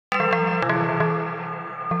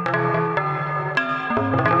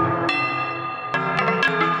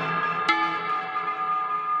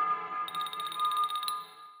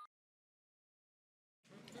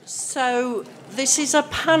So this is a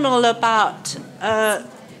panel about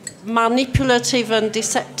manipulative and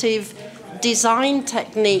deceptive design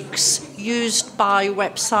techniques used by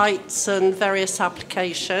websites and various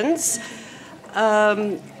applications.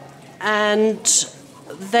 And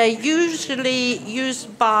they're usually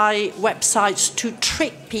used by websites to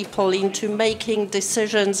trick people into making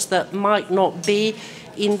decisions that might not be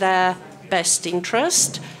in their best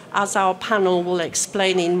interest, as our panel will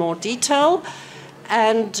explain in more detail.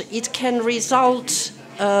 And it can result,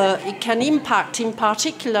 it can impact in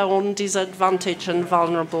particular on disadvantaged and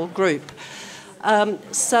vulnerable group.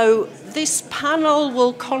 So this panel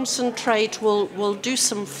will concentrate, will do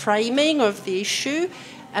some framing of the issue,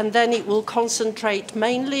 and then it will concentrate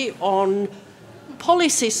mainly on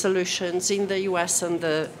policy solutions in the US and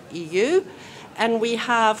the EU. And we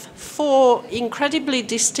have 4 incredibly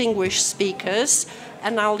distinguished speakers,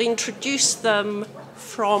 and I'll introduce them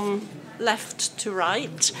from left to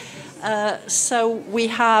right. So we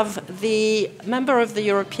have the member of the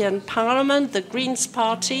European Parliament, the Greens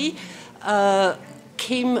Party,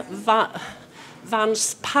 Kim van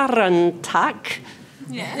Sparentak.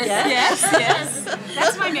 Yes.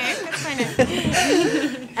 That's my name.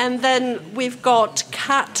 And then we've got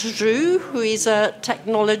Kat Zhu, who is a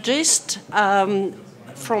technologist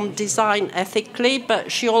from Design Ethically,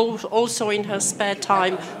 but she also in her spare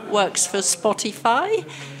time works for Spotify.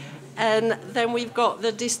 And then we've got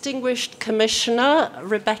the distinguished commissioner,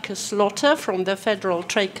 Rebecca Slaughter from the Federal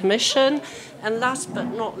Trade Commission. And last but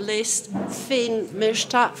not least, Finn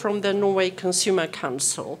Myrstad from the Norway Consumer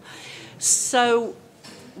Council. So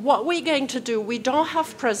what we're going to do, we don't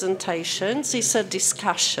have presentations, it's a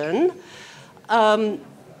discussion.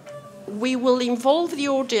 We will involve the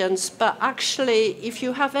audience, but actually, if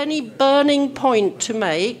you have any burning point to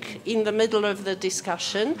make in the middle of the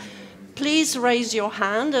discussion, please raise your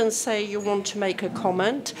hand and say you want to make a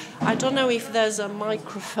comment. I don't know if there's a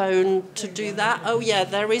microphone to do that. Oh yeah,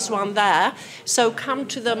 there is one there. So come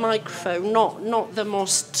to the microphone, not the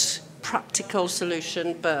most practical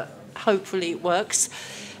solution, but hopefully it works.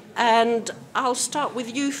 And I'll start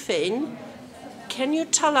with you, Finn. Can you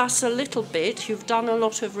tell us a little bit, you've done a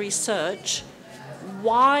lot of research,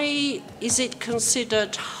 why is it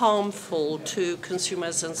considered harmful to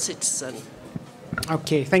consumers and citizens?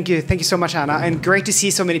 Okay, thank you so much, Anna, and great to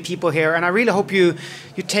see so many people here. And I really hope you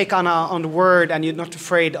take on the word and you're not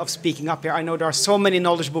afraid of speaking up here. I know there are so many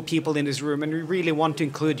knowledgeable people in this room, and we really want to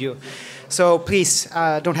include you. So please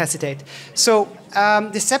don't hesitate. So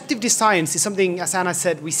deceptive designs is something, as Anna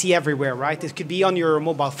said, we see everywhere, right? It could be on your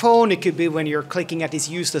mobile phone. It could be when you're clicking at these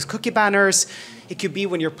useless cookie banners. It could be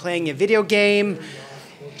when you're playing a video game.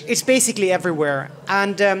 It's basically everywhere.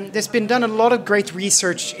 And there's been done a lot of great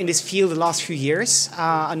research in this field the last few years.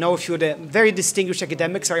 I know a few of the very distinguished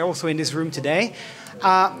academics are also in this room today.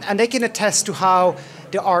 And they can attest to how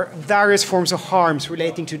there are various forms of harms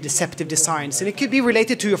relating to deceptive designs. And it could be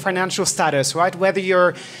related to your financial status, right? Whether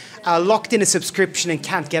you're locked in a subscription and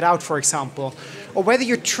can't get out, for example. Or whether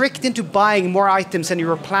you're tricked into buying more items than you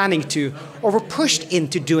were planning to, or were pushed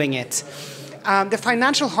into doing it. The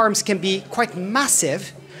financial harms can be quite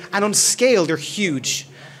massive, and on scale, they're huge.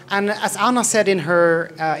 And as Anna said in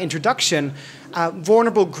her introduction,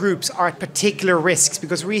 vulnerable groups are at particular risks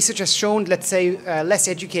because research has shown, let's say, less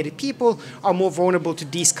educated people are more vulnerable to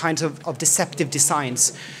these kinds of deceptive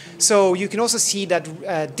designs. So you can also see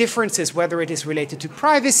that differences, whether it is related to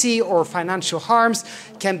privacy or financial harms,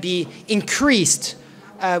 can be increased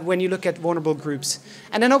when you look at vulnerable groups.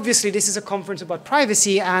 And then obviously this is a conference about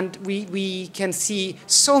privacy, and we can see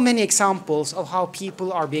so many examples of how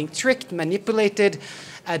people are being tricked, manipulated,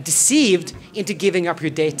 deceived into giving up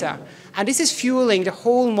your data. And this is fueling the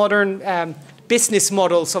whole modern business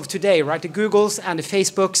models of today, right? The Googles and the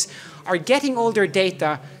Facebooks are getting all their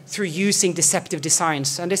data through using deceptive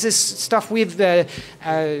designs. And this is stuff we've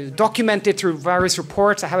documented through various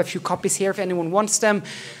reports. I have a few copies here if anyone wants them.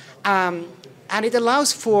 And it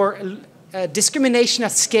allows for discrimination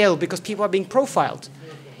at scale because people are being profiled.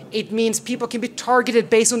 It means people can be targeted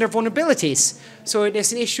based on their vulnerabilities. So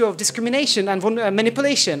there's an issue of discrimination and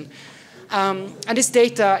manipulation. And this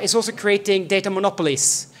data is also creating data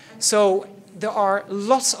monopolies. So there are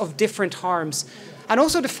lots of different harms. And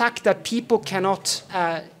also the fact that people cannot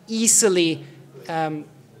easily,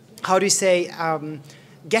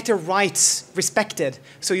 get their rights respected.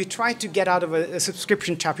 So you try to get out of a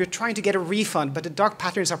subscription trap, you're trying to get a refund, but the dark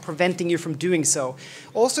patterns are preventing you from doing so.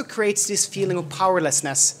 Also creates this feeling of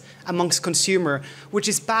powerlessness amongst consumer, which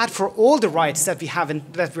is bad for all the rights that we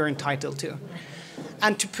have that we're entitled to.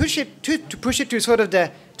 And to push it to sort of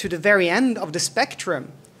the very end of the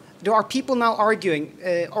spectrum, there are people now arguing,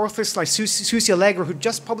 authors like Susie Allegro, who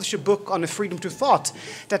just published a book on the freedom to thought,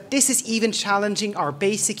 that this is even challenging our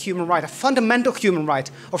basic human right, a fundamental human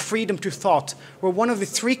right of freedom to thought, where one of the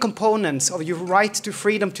three components of your right to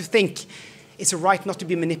freedom to think is a right not to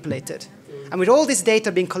be manipulated. And with all this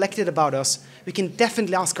data being collected about us, we can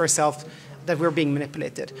definitely ask ourselves that we're being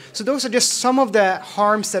manipulated. So those are just some of the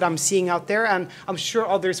harms that I'm seeing out there, and I'm sure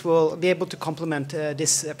others will be able to complement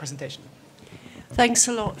this presentation. Thanks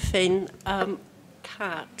a lot, Finn.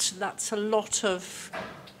 Kat, that's a lot of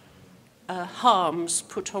harms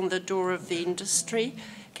put on the door of the industry.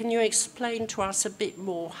 Can you explain to us a bit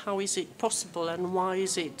more how is it possible and why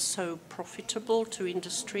is it so profitable to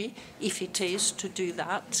industry, if it is, to do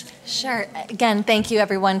that? Sure. Again, thank you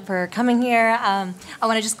everyone for coming here. I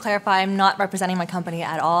want to just clarify, I'm not representing my company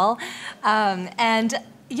at all. And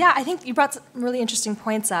yeah, I think you brought some really interesting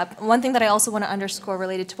points up. One thing that I also want to underscore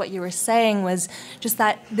related to what you were saying was just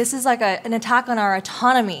that this is like an attack on our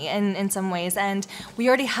autonomy in some ways. And we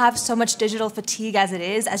already have so much digital fatigue as it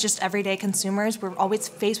is, as just everyday consumers. We're always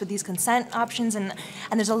faced with these consent options, and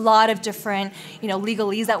there's a lot of different,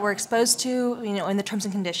 legalese that we're exposed to, in the terms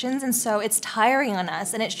and conditions. And so it's tiring on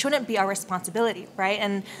us, and it shouldn't be our responsibility, right?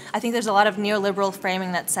 And I think there's a lot of neoliberal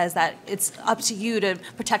framing that says that it's up to you to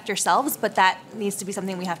protect yourselves, but that needs to be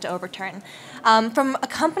something we have to overturn. From a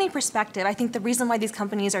company perspective, I think the reason why these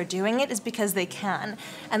companies are doing it is because they can,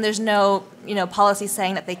 and there's no policy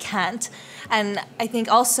saying that they can't. And I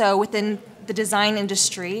think also within the design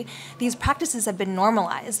industry, these practices have been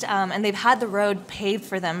normalized, and they've had the road paved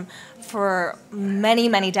for them for many,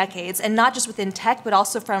 many decades, and not just within tech, but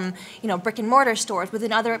also from brick and mortar stores,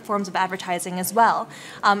 within other forms of advertising as well.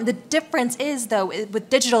 The difference is, though, with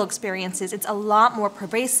digital experiences, it's a lot more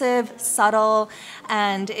pervasive, subtle,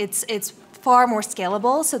 and it's far more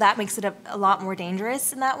scalable, so that makes it a lot more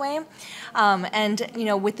dangerous in that way. And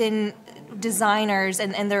within designers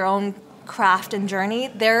and their own craft and journey,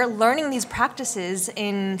 they're learning these practices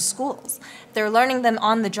in schools. They're learning them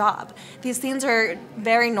on the job. These things are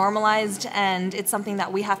very normalized, and it's something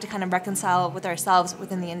that we have to kind of reconcile with ourselves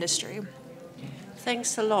within the industry.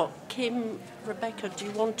 Thanks a lot. Kim, Rebecca, do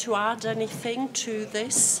you want to add anything to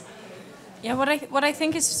this? Yeah, what I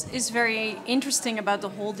think is very interesting about the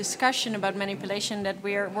whole discussion about manipulation, that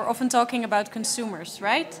we're often talking about consumers,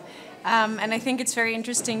 right? And I think it's very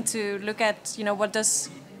interesting to look at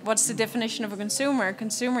what's the definition of a consumer? A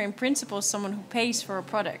consumer, in principle, is someone who pays for a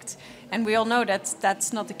product. And we all know that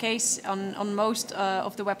that's not the case on most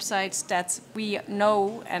of the websites that we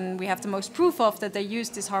know and we have the most proof of, that they use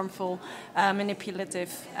these harmful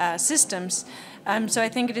manipulative systems. So I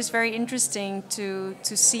think it is very interesting to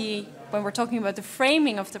see, when we're talking about the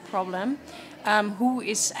framing of the problem, who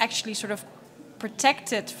is actually sort of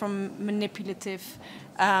protected from manipulative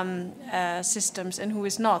systems and who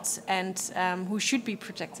is not, and who should be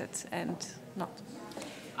protected and not.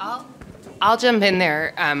 I'll jump in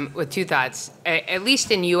there with two thoughts. At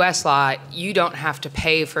least in US law, you don't have to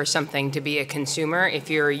pay for something to be a consumer. If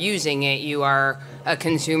you're using it, you are a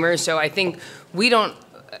consumer. So I think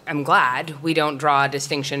I'm glad we don't draw a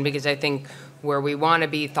distinction, because I think where we want to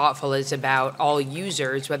be thoughtful is about all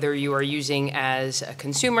users, whether you are using as a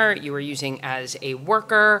consumer, you are using as a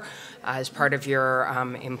worker, as part of your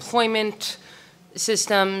employment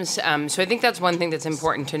systems. So I think that's one thing that's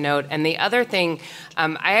important to note. And the other thing,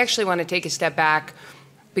 I actually want to take a step back,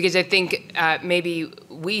 because I think maybe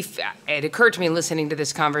it occurred to me listening to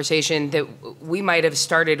this conversation that we might have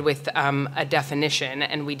started with a definition,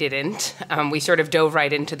 and we didn't. We sort of dove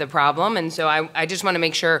right into the problem. And so I just want to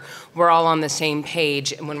make sure we're all on the same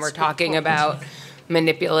page when we're talking about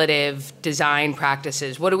manipulative design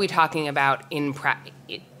practices. What are we talking about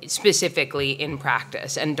specifically in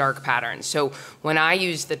practice, and dark patterns? So when I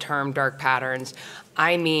use the term dark patterns,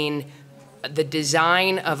 I mean the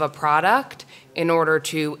design of a product in order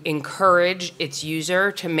to encourage its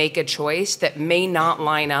user to make a choice that may not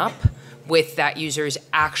line up with that user's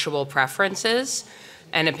actual preferences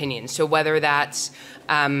and opinions. So whether that's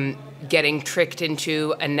getting tricked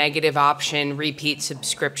into a negative option repeat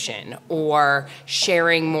subscription, or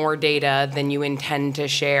sharing more data than you intend to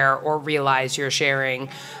share or realize you're sharing,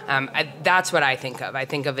 that's what I think of. I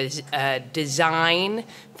think of as a design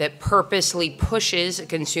that purposely pushes a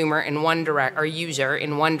consumer in one or user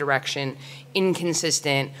in one direction,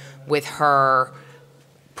 inconsistent with her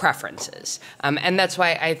preferences. And that's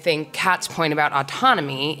why I think Kat's point about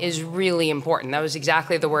autonomy is really important. That was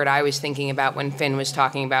exactly the word I was thinking about when Finn was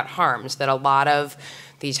talking about harms, that a lot of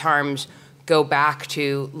these harms go back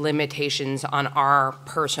to limitations on our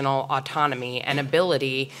personal autonomy and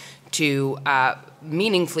ability to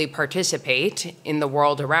meaningfully participate in the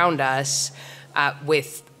world around us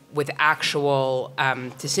with with actual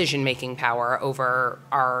decision-making power over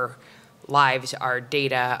our lives, our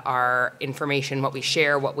data, our information, what we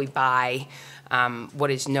share, what we buy,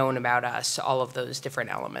 what is known about us, all of those different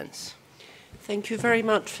elements. Thank you very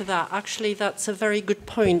much for that. Actually, that's a very good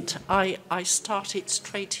point. I started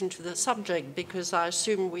straight into the subject because I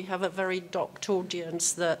assume we have a very docked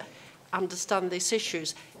audience that understand these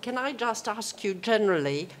issues. Can I just ask you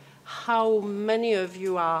generally how many of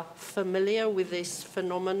you are familiar with this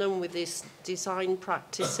phenomenon, with these design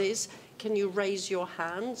practices? Can you raise your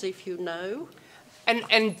hands if you know? And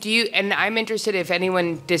I'm interested if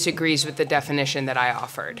anyone disagrees with the definition that I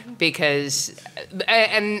offered, because,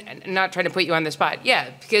 and not trying to put you on the spot,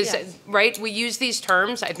 because, yes. Right, we use these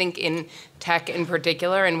terms, I think in tech in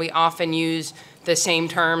particular, and we often use the same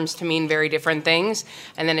terms to mean very different things,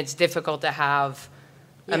 and then it's difficult to have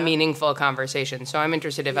a meaningful conversation. So I'm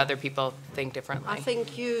interested if other people think differently. I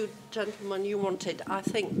think you, gentlemen, you wanted, I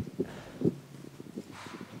think,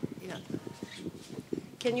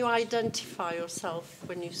 Can you identify yourself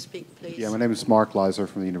when you speak, please? Yeah, my name is Mark Leiser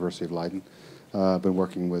from the University of Leiden. I've been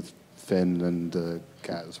working with Finn and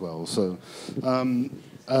Kat as well. So,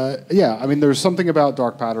 yeah, I mean, there's something about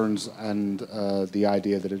dark patterns and the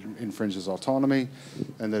idea that it infringes autonomy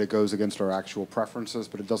and that it goes against our actual preferences,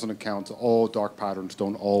 but it doesn't account to all dark patterns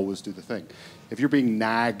don't always do the thing. If you're being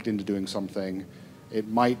nagged into doing something, it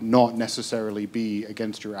might not necessarily be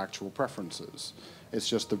against your actual preferences. It's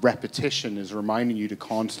just the repetition is reminding you to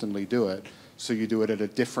constantly do it, so you do it at a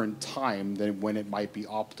different time than when it might be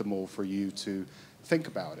optimal for you to think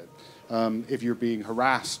about it. If you're being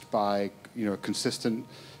harassed by consistent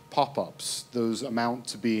pop-ups, those amount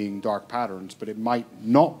to being dark patterns, but it might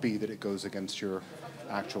not be that it goes against your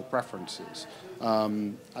actual preferences.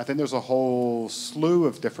 I think there's a whole slew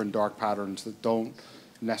of different dark patterns that don't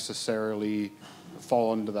necessarily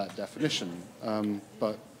fall under that definition,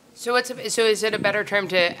 but. So is it a better term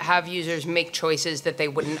to have users make choices that they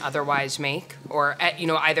wouldn't otherwise make, or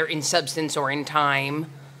either in substance or in time?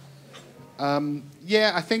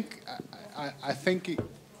 Yeah, I think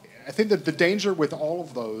that the danger with all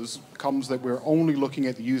of those comes that we're only looking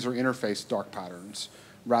at the user interface dark patterns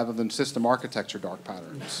rather than system architecture dark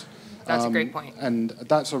patterns. That's a great point. And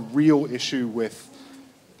that's a real issue with.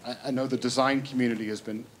 I know the design community has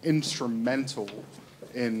been instrumental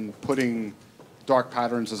in putting dark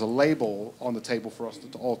patterns as a label on the table for us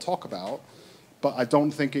to all talk about, but I don't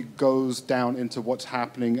think it goes down into what's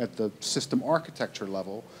happening at the system architecture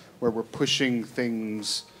level, where we're pushing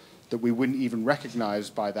things that we wouldn't even recognize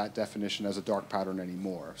by that definition as a dark pattern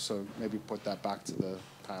anymore. So maybe put that back to the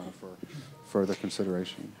panel for further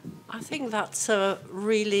consideration. I think that's a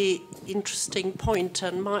really interesting point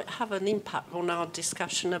and might have an impact on our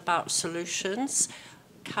discussion about solutions.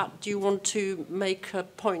 Kat, do you want to make a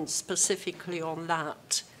point specifically on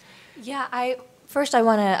that? Yeah, first I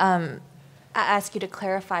want to ask you to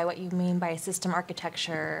clarify what you mean by system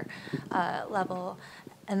architecture level,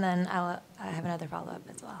 and then I have another follow-up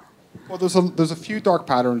as well. Well, there's a few dark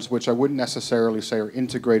patterns which I wouldn't necessarily say are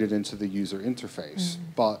integrated into the user interface,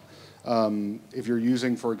 but if you're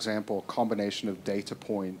using, for example, a combination of data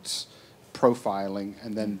points, profiling,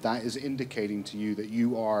 and then that is indicating to you that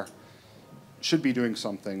you should be doing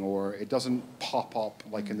something, or it doesn't pop up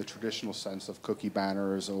like in the traditional sense of cookie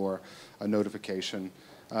banners or a notification.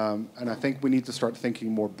 And I think we need to start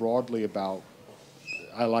thinking more broadly about,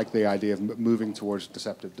 I like the idea of moving towards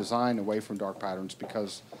deceptive design away from dark patterns,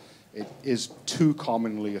 because it is too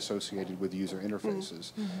commonly associated with user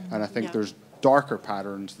interfaces. And I think there's darker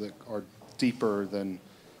patterns that are deeper than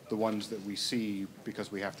the ones that we see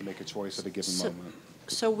because we have to make a choice at a given moment.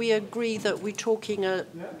 So we agree that we're talking a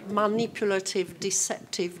manipulative,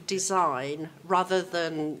 deceptive design rather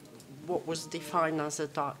than what was defined as a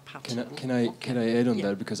dark pattern. Can I add on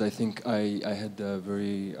that, because I think I had a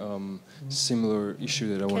very similar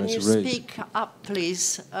issue that I wanted to raise. Can you speak up,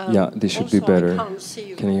 please? Yeah, this should be better. I can't see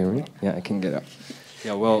you. Can you hear me? Yeah, I can get up.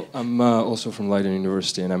 Yeah, well, I'm also from Leiden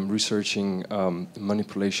University, and I'm researching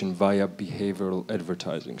manipulation via behavioral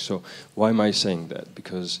advertising. So why am I saying that?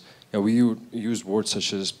 Because we use words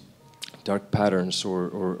such as dark patterns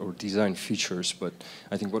or design features, but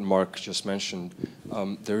I think what Mark just mentioned,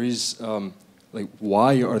 there is,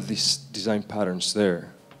 why are these design patterns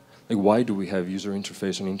there? Like, why do we have user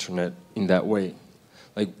interface on internet in that way?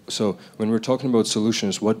 So when we're talking about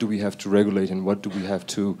solutions, what do we have to regulate and what do we have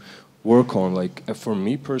to work on? For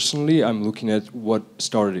me personally, I'm looking at what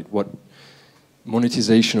started it, what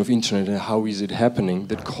monetization of internet and how is it happening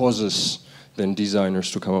that causes then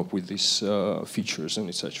designers to come up with these features and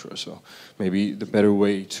etc. So maybe the better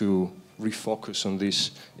way to refocus on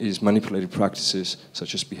these is manipulative practices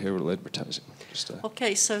such as behavioral advertising.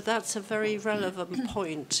 Okay, so that's a very relevant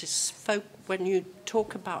point. When you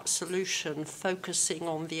talk about solution, focusing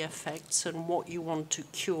on the effects and what you want to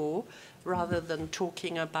cure, rather than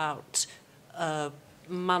talking about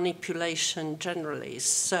manipulation generally.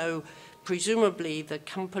 So presumably the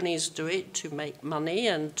companies do it to make money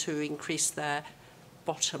and to increase their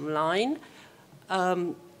bottom line.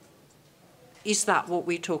 Is that what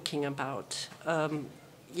we're talking about?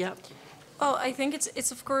 Yeah. Well, I think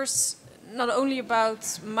it's of course not only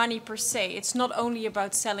about money per se. It's not only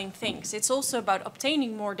about selling things. It's also about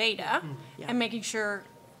obtaining more data and making sure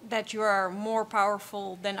that you are more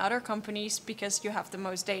powerful than other companies because you have the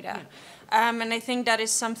most data. And I think that is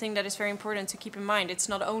something that is very important to keep in mind. It's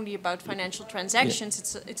not only about financial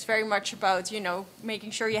transactions. It's very much about, you know,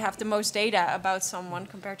 making sure you have the most data about someone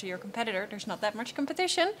compared to your competitor. There's not that much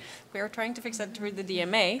competition. We are trying to fix that through the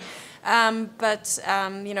DMA.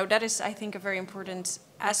 You know, that is, I think, a very important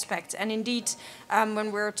aspect. And indeed,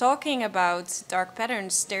 when we're talking about dark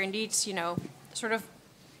patterns, they're indeed, you know, sort of,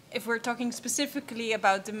 if we're talking specifically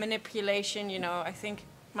about the manipulation, you know, I think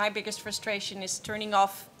my biggest frustration is turning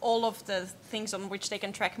off all of the things on which they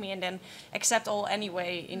can track me and then accept all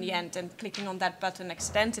anyway in the end and clicking on that button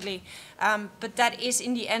accidentally. But that is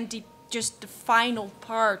in the end just the final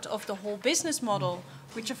part of the whole business model,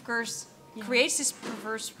 which of course creates this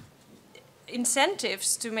perverse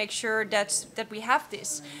incentives to make sure that we have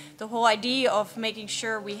this. The whole idea of making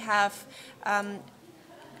sure we have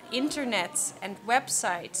internet and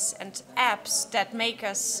websites and apps that make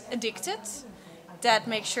us addicted, that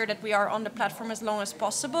make sure that we are on the platform as long as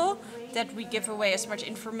possible, that we give away as much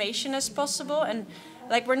information as possible. And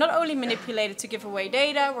like, we're not only manipulated to give away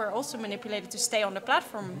data, we're also manipulated to stay on the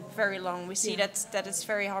platform very long. We see that it's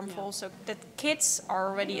very harmful. So that kids are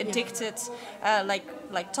already addicted,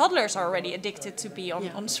 like toddlers are already addicted to be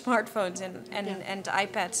on smartphones and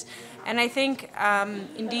iPads. And I think,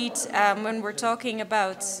 indeed, when we're talking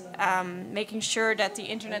about making sure that the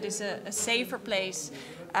internet is a safer place,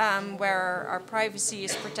 where our privacy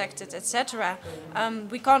is protected, etc.,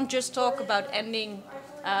 we can't just talk about ending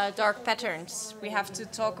dark patterns. We have to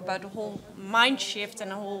talk about a whole mind shift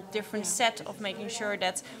and a whole different set of making sure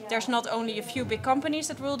that there's not only a few big companies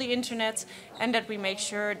that rule the internet, and that we make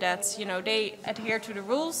sure that, you know, they adhere to the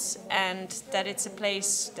rules and that it's a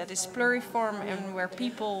place that is pluriform and where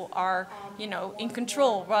people are, you know, in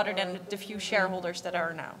control rather than the few shareholders that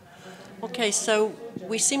are now. Okay, so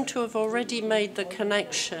we seem to have already made the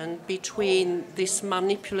connection between these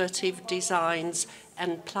manipulative designs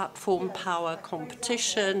and platform power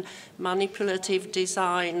competition, manipulative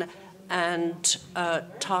design, and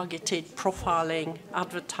targeted profiling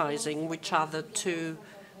advertising, which are the two,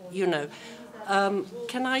 you know.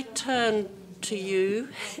 Can I turn to you,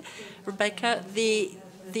 Rebecca? The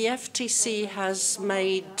FTC has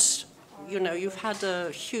made, you know, you've had a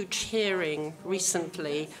huge hearing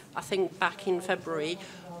recently, I think back in February,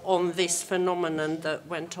 on this phenomenon that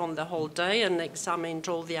went on the whole day and examined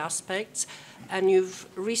all the aspects. And you've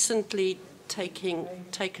recently taken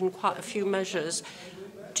quite a few measures.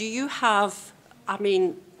 Do you have, I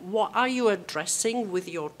mean, what are you addressing with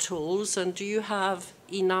your tools, and do you have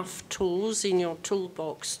enough tools in your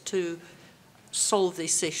toolbox to solve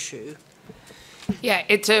this issue? Yeah,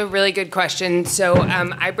 it's a really good question. So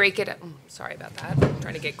I break it up. Sorry about that. I'm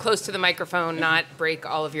trying to get close to the microphone, not break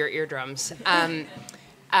all of your eardrums.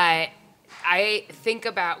 I think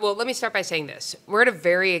about, well, let me start by saying this. We're at a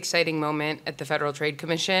very exciting moment at the Federal Trade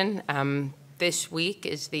Commission. This week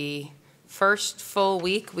is the first full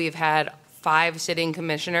week we've had 5 sitting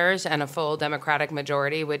commissioners and a full Democratic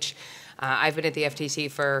majority, which I've been at the FTC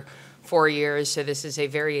for 4 years, so this is a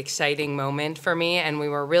very exciting moment for me, and we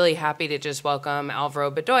were really happy to just welcome Alvaro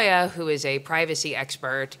Bedoya, who is a privacy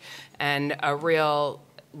expert and a real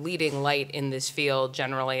leading light in this field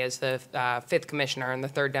generally as the 5th commissioner and the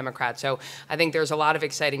 3rd Democrat. So I think there's a lot of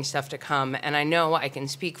exciting stuff to come, and I know I can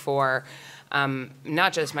speak for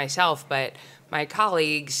not just myself, but my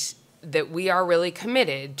colleagues, that we are really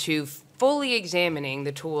committed to fully examining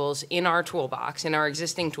the tools in our toolbox, in our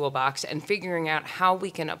existing toolbox, and figuring out how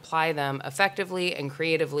we can apply them effectively and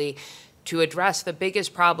creatively to address the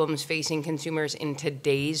biggest problems facing consumers in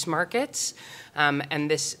today's markets. And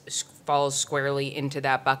this falls squarely into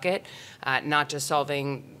that bucket, not just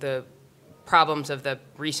solving the problems of the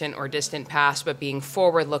recent or distant past, but being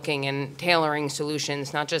forward-looking and tailoring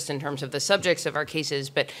solutions, not just in terms of the subjects of our cases,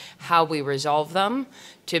 but how we resolve them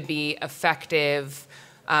to be effective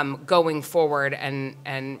going forward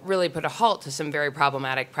and really put a halt to some very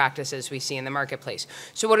problematic practices we see in the marketplace.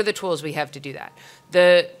 So what are the tools we have to do that?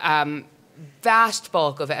 vast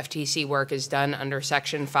bulk of FTC work is done under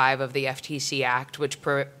Section 5 of the FTC Act, which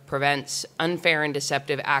prevents unfair and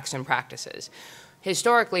deceptive acts and practices.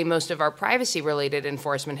 Historically, most of our privacy-related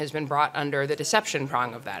enforcement has been brought under the deception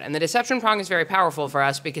prong of that. And the deception prong is very powerful for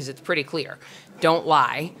us because it's pretty clear. Don't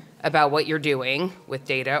lie about what you're doing with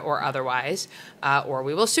data or otherwise, or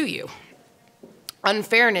we will sue you.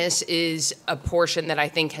 Unfairness is a portion that I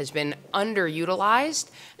think has been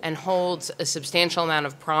underutilized and holds a substantial amount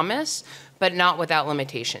of promise, but not without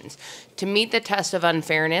limitations. To meet the test of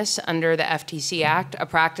unfairness under the FTC Act, a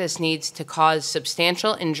practice needs to cause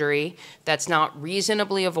substantial injury that's not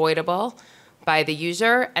reasonably avoidable by the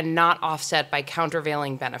user and not offset by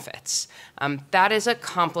countervailing benefits. That is a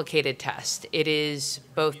complicated test. It is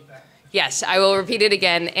both. Yes, I will repeat it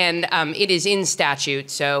again, and it is in statute,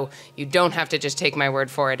 so you don't have to just take my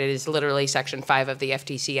word for it. It is literally Section 5 of the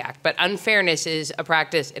FTC Act. But unfairness is a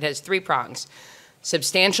practice, it has 3 prongs.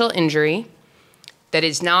 Substantial injury that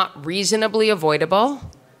is not reasonably avoidable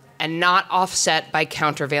and not offset by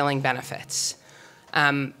countervailing benefits.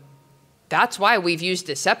 That's why we've used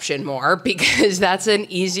deception more, because that's an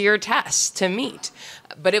easier test to meet.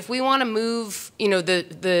 But if we want to move,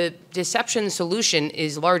 the deception solution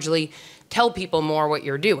is largely tell people more what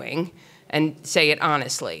you're doing and say it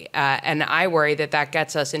honestly. And I worry that that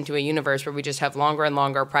gets us into a universe where we just have longer and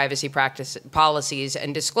longer privacy policies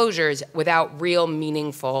and disclosures without real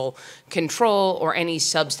meaningful control or any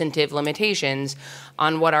substantive limitations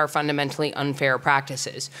on what are fundamentally unfair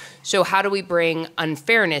practices. So how do we bring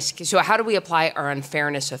unfairness, so how do we apply our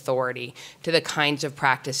unfairness authority to the kinds of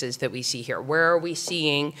practices that we see here? Where are we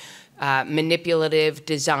seeing manipulative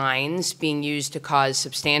designs being used to cause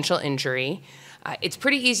substantial injury? It's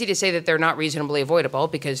pretty easy to say that they're not reasonably avoidable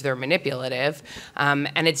because they're manipulative,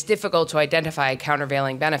 and it's difficult to identify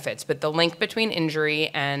countervailing benefits. But the link between injury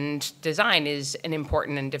and design is an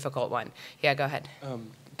important and difficult one. Yeah, go ahead.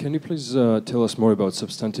 Can you please tell us more about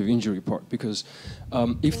substantive injury part? Because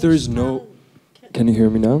if there is no... Can you hear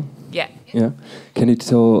me now? Yeah. Yeah. Can you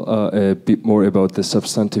tell a bit more about the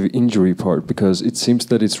substantive injury part? Because it seems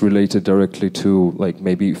that it's related directly to like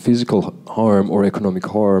maybe physical harm or economic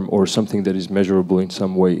harm or something that is measurable in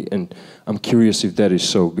some way. And I'm curious if that is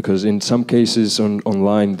so, because in some cases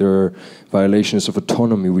online there are violations of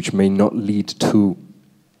autonomy which may not lead to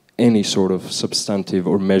any sort of substantive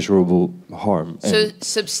or measurable harm. So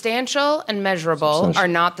substantial and measurable are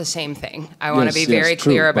not the same thing. I want to be very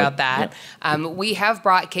clear about that. Yeah. We have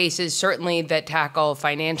brought cases certainly that tackle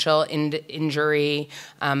financial injury,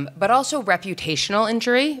 but also reputational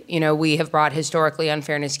injury. We have brought historically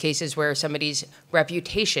unfairness cases where somebody's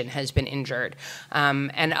reputation has been injured,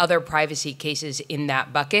 and other privacy cases in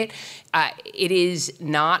that bucket. It is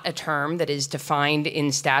not a term that is defined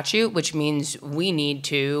in statute, which means we need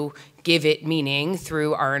to give it meaning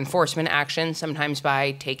through our enforcement action, sometimes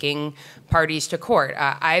by taking parties to court.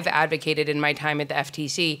 I've advocated in my time at the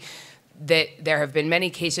FTC that there have been many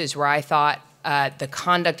cases where I thought the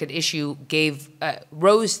conduct at issue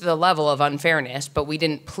rose to the level of unfairness, but we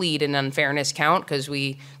didn't plead an unfairness count because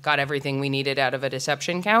we got everything we needed out of a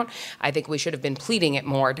deception count. I think we should have been pleading it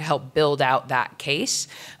more to help build out that case.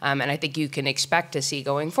 And I think you can expect to see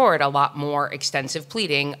going forward a lot more extensive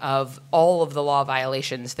pleading of all of the law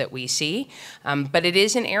violations that we see. But it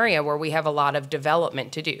is an area where we have a lot of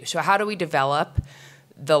development to do. So how do we develop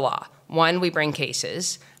the law? One, we bring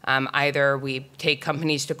cases. Either we take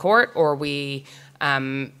companies to court or we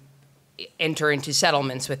enter into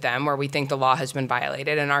settlements with them where we think the law has been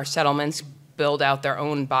violated, and our settlements build out their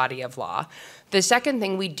own body of law. The second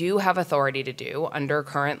thing we do have authority to do under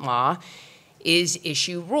current law is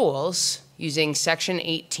issue rules using Section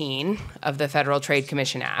 18 of the Federal Trade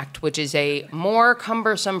Commission Act, which is a more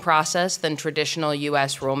cumbersome process than traditional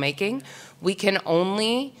US rulemaking. We can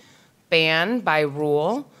only ban by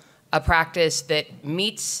rule a practice that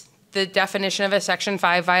meets the definition of a Section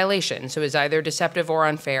 5 violation, so is either deceptive or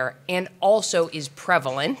unfair, and also is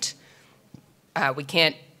prevalent. We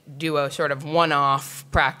can't do a sort of one-off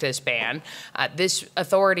practice ban. This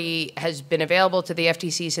authority has been available to the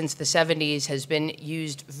FTC since the 70s, has been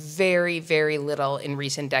used very, very little in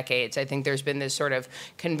recent decades. I think there's been this sort of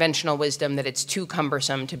conventional wisdom that it's too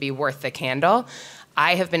cumbersome to be worth the candle.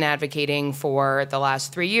 I have been advocating for the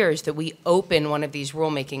last 3 years that we open one of these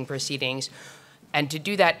rulemaking proceedings. And to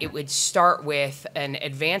do that, it would start with an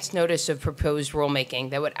advance notice of proposed rulemaking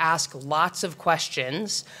that would ask lots of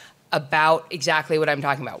questions about exactly what I'm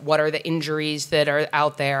talking about. What are the injuries that are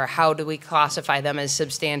out there? How do we classify them as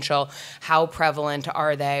substantial? How prevalent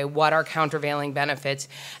are they? What are countervailing benefits?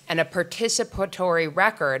 And a participatory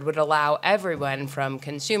record would allow everyone from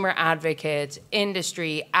consumer advocates,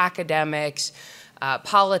 industry, academics,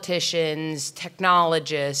 politicians,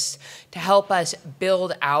 technologists, to help us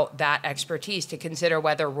build out that expertise to consider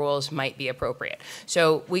whether rules might be appropriate.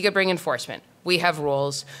 So we could bring enforcement. We have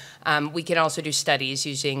rules. We can also do studies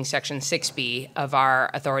using Section 6B of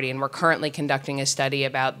our authority, and we're currently conducting a study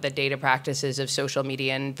about the data practices of social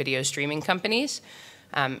media and video streaming companies.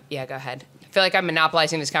 Yeah, go ahead. I feel like I'm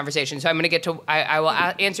monopolizing this conversation, so I'm going to get to, I will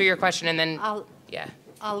answer your question and then,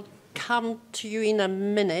 I'll come to you in a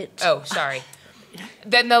minute. Oh, sorry.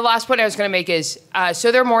 Then the last point I was going to make is,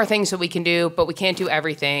 so there are more things that we can do, but we can't do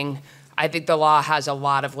everything. I think the law has a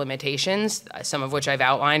lot of limitations, some of which I've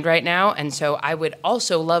outlined right now, and so I would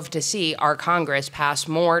also love to see our Congress pass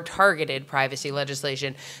more targeted privacy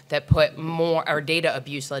legislation that put more, or data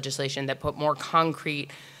abuse legislation that put more concrete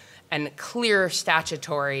and clear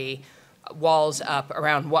statutory walls up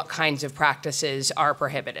around what kinds of practices are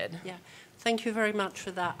prohibited. Yeah. Thank you very much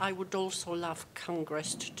for that. I would also love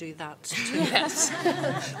Congress to do that too. Yes.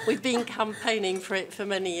 We've been campaigning for it for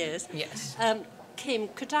many years. Yes. Kim,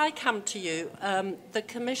 could I come to you? The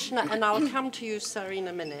Commissioner, and I'll come to you, sir, in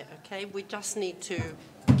a minute, okay? We just need to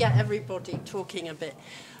get everybody talking a bit.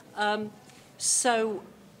 So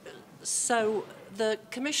the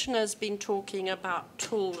Commissioner's been talking about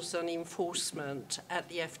tools and enforcement at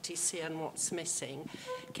the FTC and what's missing.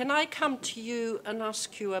 Can I come to you and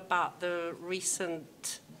ask you about the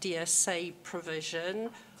recent DSA provision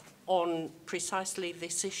on precisely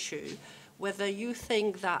this issue, whether you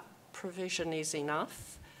think that provision is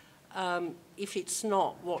enough, if it's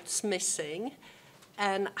not, what's missing,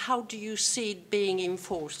 and how do you see it being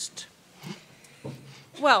enforced?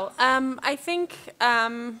 Well, I think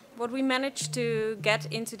what we managed to get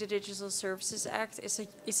into the Digital Services Act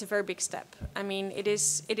is a very big step. I mean, it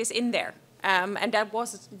is in there. And that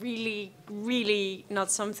was really, really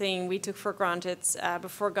not something we took for granted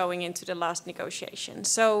before going into the last negotiation.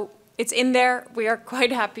 So it's in there. We are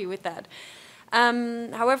quite happy with that.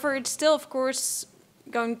 However, it's still, of course,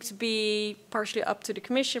 going to be partially up to the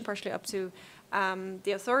Commission, partially up to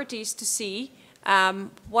the authorities to see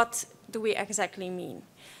what do we exactly mean.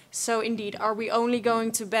 So indeed, are we only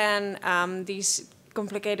going to ban these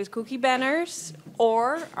complicated cookie banners,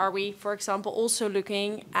 or are we, for example, also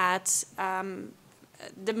looking at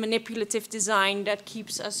the manipulative design that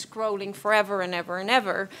keeps us scrolling forever and ever and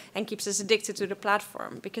ever and keeps us addicted to the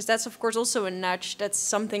platform? Because that's, of course, also a nudge. That's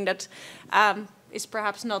something that is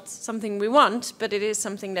perhaps not something we want, but it is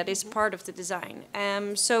something that is part of the design.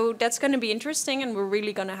 So that's going to be interesting, and we're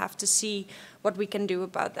really going to have to see what we can do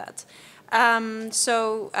about that.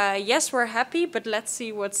 Yes, we're happy, but let's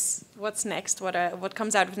see what's next, what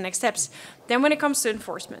comes out of the next steps. Then when it comes to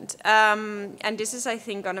enforcement, and this is, I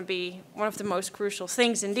think, going to be one of the most crucial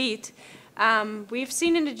things indeed, we've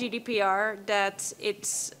seen in the GDPR that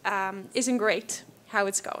it isn't great how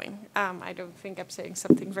it's going. I don't think I'm saying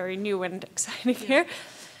something very new and exciting here.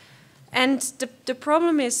 And the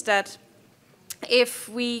problem is that if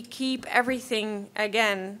we keep everything,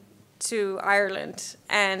 again, to Ireland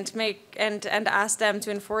and ask them to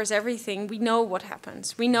enforce everything, we know what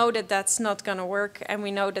happens. We know that that's not going to work, and we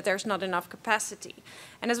know that there's not enough capacity.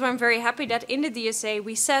 And that's why I'm very happy that in the DSA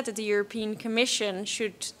we said that the European Commission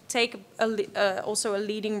should take also a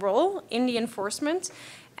leading role in the enforcement.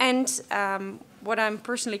 And what I'm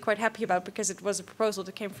personally quite happy about, because it was a proposal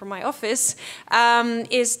that came from my office,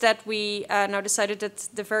 is that we now decided that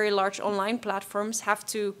the very large online platforms have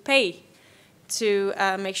to pay to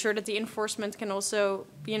make sure that the enforcement can also,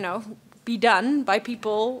 be done by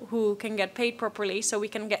people who can get paid properly, so we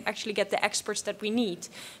can actually get the experts that we need.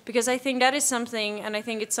 Because I think that is something, and I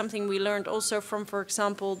think it's something we learned also from, for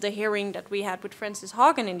example, the hearing that we had with Frances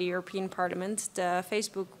Haugen in the European Parliament, the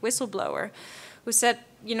Facebook whistleblower, who said,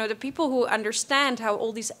 the people who understand how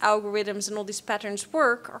all these algorithms and all these patterns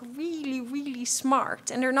work are really, really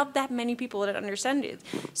smart. And there are not that many people that understand it.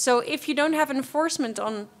 So if you don't have enforcement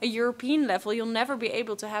on a European level, you'll never be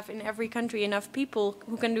able to have in every country enough people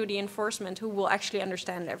who can do the enforcement, who will actually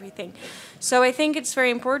understand everything. So I think it's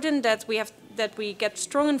very important that we get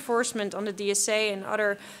strong enforcement on the DSA and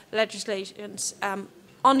other legislations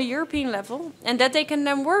on the European level, and that they can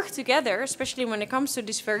then work together, especially when it comes to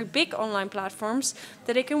these very big online platforms,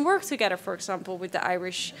 that they can work together, for example, with the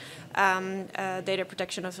Irish Data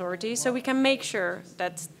Protection Authority, so we can make sure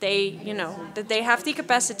that they, that they have the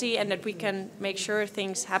capacity and that we can make sure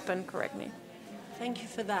things happen correctly. Thank you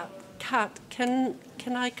for that. Kat, can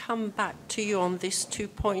I come back to you on these 2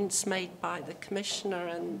 points made by the Commissioner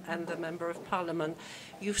and the Member of Parliament?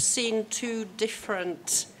 You've seen two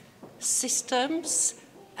different systems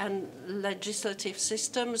and legislative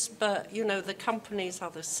systems, but the companies are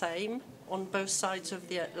the same on both sides of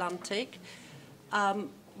the Atlantic.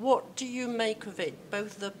 what do you make of it,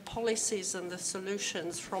 both the policies and the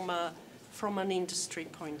solutions from an industry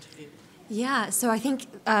point of view? Yeah, so I think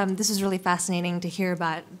this is really fascinating to hear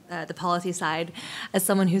about the policy side as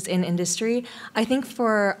someone who's in industry. I think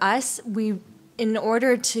for us, in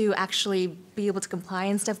order to actually be able to comply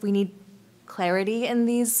and stuff, we need clarity in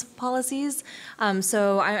these policies.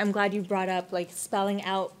 So I'm glad you brought up like spelling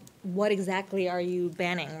out what exactly are you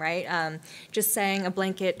banning, right? Just saying a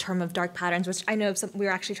blanket term of dark patterns, which I know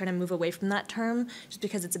we're actually trying to move away from that term just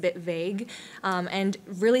because it's a bit vague, and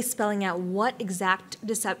really spelling out what exact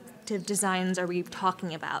deceptive designs are we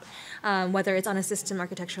talking about, whether it's on a system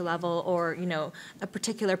architecture level or, you know, a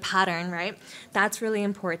particular pattern, right? That's really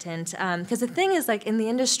important, because the thing is, like, in the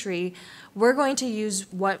industry, we're going to use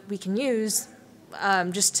what we can use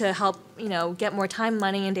just to help, you know, get more time,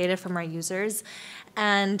 money, and data from our users.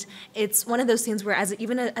 And it's one of those things where,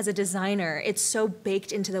 even as a designer, it's so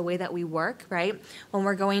baked into the way that we work, right? When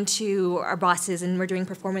we're going to our bosses and we're doing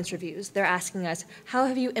performance reviews, they're asking us, how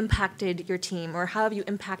have you impacted your team, or how have you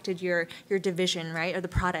impacted your division, right, or the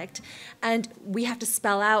product? And we have to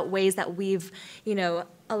spell out ways that we've, you know,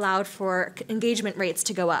 allowed for engagement rates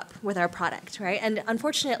to go up with our product, right? And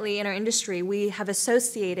unfortunately, in our industry, we have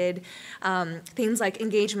associated things like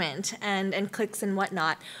engagement and clicks and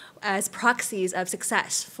whatnot as proxies of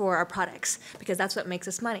success for our products, because that's what makes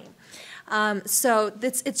us money. So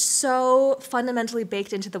it's so fundamentally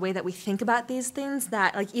baked into the way that we think about these things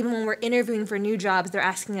that, like, even when we're interviewing for new jobs, they're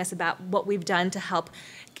asking us about what we've done to help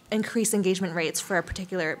increase engagement rates for a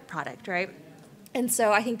particular product, right? And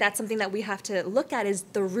so I think that's something that we have to look at, is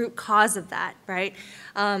the root cause of that, right?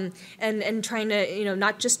 And trying to, you know,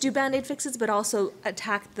 not just do Band-Aid fixes, but also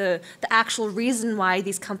attack the actual reason why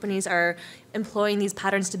these companies are employing these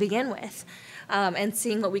patterns to begin with, and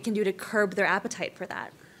seeing what we can do to curb their appetite for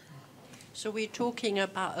that. So we're talking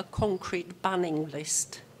about a concrete banning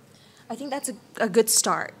list. I think that's a good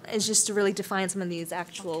start, is just to really define some of these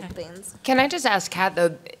actual things. Can I just ask, Kat,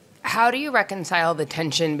 though, how do you reconcile the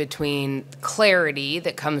tension between clarity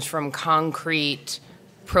that comes from concrete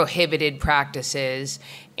prohibited practices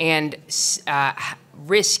and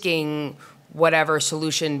risking whatever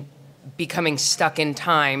solution becoming stuck in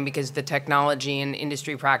time because the technology and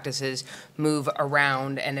industry practices move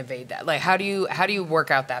around and evade that? Like, how do you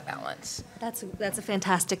work out that balance? That's a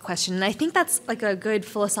fantastic question, and I think that's like a good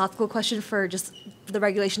philosophical question for just the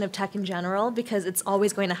regulation of tech in general, because it's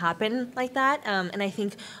always going to happen like that, and I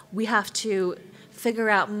think we have to figure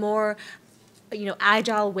out more, you know,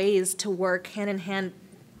 agile ways to work hand in hand,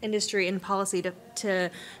 industry and policy, to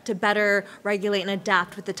better regulate and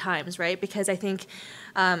adapt with the times, right? Because I think,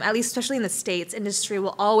 at least especially in the States, industry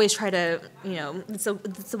will always try to, you know, it's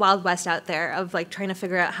the Wild West out there of like trying to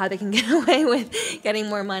figure out how they can get away with getting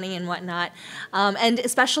more money and whatnot. And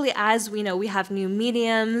especially as we know, we have new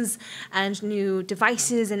mediums and new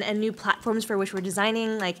devices and new platforms for which we're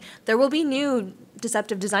designing, like there will be new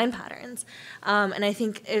deceptive design patterns. And I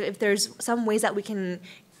think if there's some ways that we can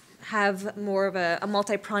have more of a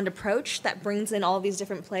multi-pronged approach that brings in all of these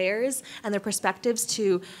different players and their perspectives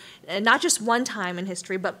to not just one time in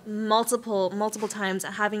history, but multiple times,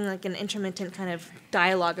 having like an intermittent kind of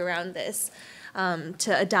dialogue around this,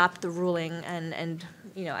 to adapt the ruling and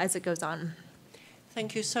you know, as it goes on.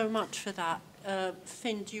 Thank you so much for that.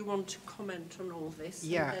 Finn, do you want to comment on all this?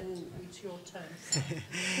 Yeah. And then it's your turn.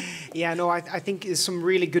 Yeah, no, I think there's some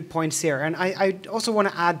really good points here. And I also want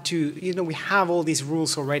to add to, you know, we have all these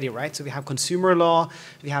rules already, right? So we have consumer law,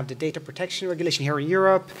 we have the data protection regulation here in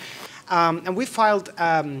Europe. And we filed,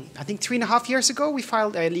 I think 3.5 years ago, we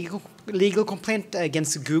filed a legal complaint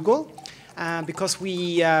against Google. Because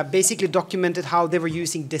we basically documented how they were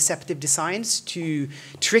using deceptive designs to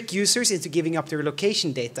trick users into giving up their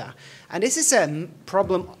location data. And this is a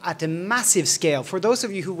problem at a massive scale. For those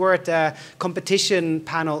of you who were at the competition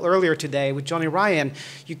panel earlier today with Johnny Ryan,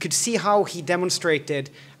 you could see how he demonstrated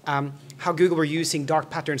how Google were using dark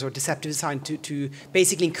patterns or deceptive design to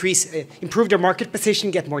basically improve their market position,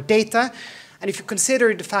 get more data. And if you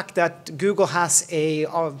consider the fact that Google has a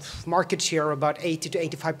market share of about 80 to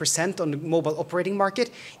 85% on the mobile operating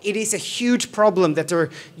market, it is a huge problem that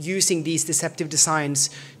they're using these deceptive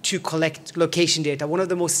designs to collect location data, one of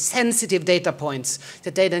the most sensitive data points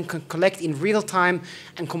that they then can collect in real time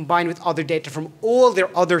and combine with other data from all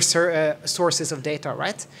their other sources of data,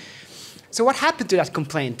 right? So what happened to that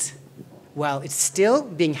complaint? Well, it's still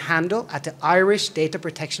being handled at the Irish Data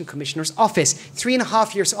Protection Commissioner's office,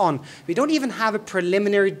 3.5 years on. We don't even have a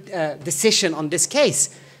preliminary decision on this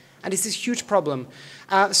case. And this is a huge problem.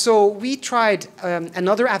 So we tried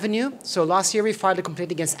another avenue. So last year we filed a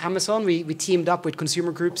complaint against Amazon. We teamed up with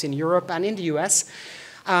consumer groups in Europe and in the US.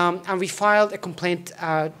 And we filed a complaint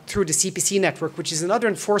through the CPC network, which is another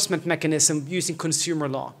enforcement mechanism using consumer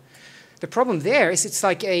law. The problem there is it's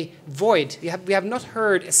like a void. We have not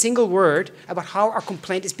heard a single word about how our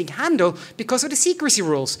complaint is being handled because of the secrecy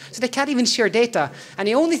rules. So they can't even share data. And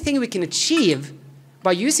the only thing we can achieve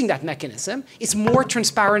by using that mechanism is more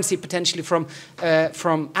transparency potentially from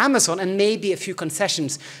Amazon and maybe a few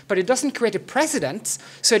concessions. But it doesn't create a precedent,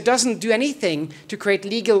 so it doesn't do anything to create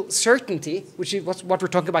legal certainty, which is what we're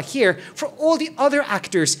talking about here, for all the other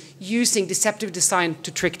actors using deceptive design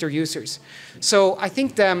to trick their users. So I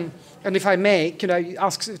think, and if I may, can I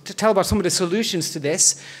ask to tell about some of the solutions to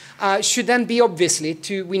this? Should then be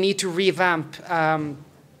obviously we need to revamp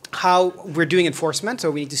how we're doing enforcement,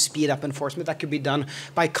 so we need to speed up enforcement. That could be done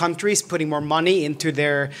by countries putting more money into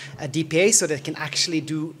their DPA so they can actually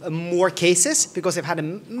do more cases, because they've had a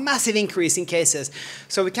massive increase in cases.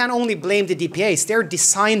 So we can't only blame the DPAs. They're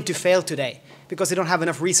designed to fail today because they don't have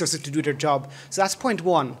enough resources to do their job. So that's point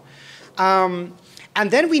one. And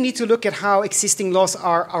then we need to look at how existing laws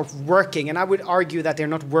are working, and I would argue that they're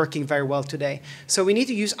not working very well today. So we need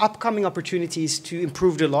to use upcoming opportunities to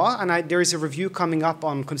improve the law, and there is a review coming up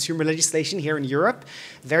on consumer legislation here in Europe,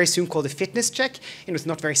 very soon, called a fitness check. And it's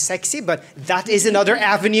not very sexy, but that is another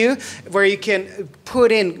avenue where you can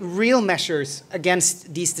put in real measures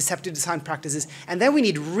against these deceptive design practices. And then we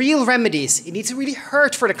need real remedies. It needs to really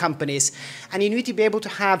hurt for the companies, and you need to be able to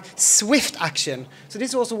have swift action. So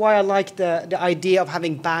this is also why I like the idea of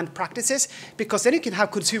having banned practices, because then you can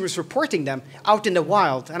have consumers reporting them out in the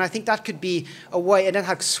wild. And I think that could be a way, and then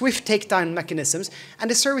have swift takedown mechanisms,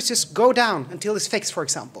 and the services go down until it's fixed, for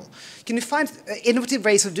example. Can you find innovative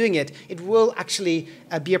ways of doing it? It will actually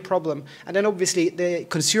be a problem. And then obviously the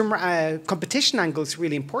consumer competition angle is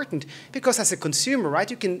really important, because as a consumer,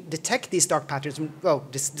 right, you can detect these dark patterns, well,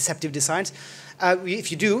 deceptive designs. If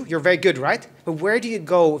you do, you're very good, right? But where do you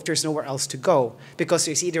go if there's nowhere else to go? Because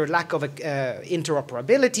there's either a lack of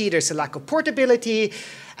interoperability, there's a lack of portability,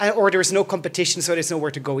 or there's no competition, so there's nowhere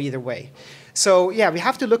to go either way. So yeah, we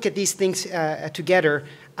have to look at these things together.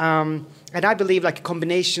 And I believe like a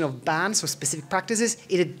combination of bans or specific practices,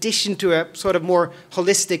 in addition to a sort of more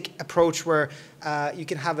holistic approach where you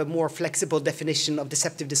can have a more flexible definition of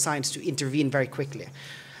deceptive designs to intervene very quickly.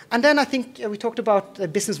 And then I think we talked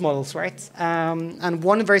about business models, right? And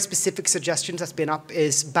one very specific suggestion that's been up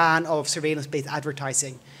is ban of surveillance-based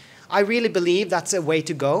advertising. I really believe that's a way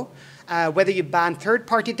to go. Whether you ban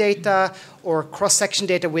third-party data or cross-section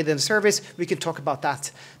data within a service, we can talk about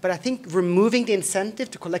that. But I think removing the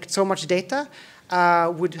incentive to collect so much data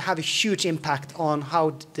would have a huge impact on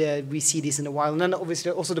how we see this in the wild. And then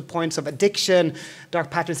obviously also the points of addiction,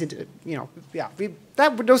 dark patterns,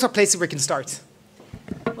 those are places where we can start.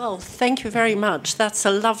 Well, thank you very much. That's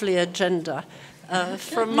a lovely agenda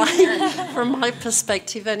from my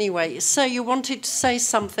perspective anyway. So you wanted to say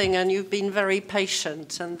something and you've been very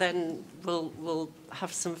patient, and then we'll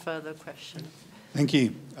have some further questions. Thank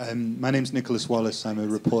you. My name's Nicholas Wallace. I'm a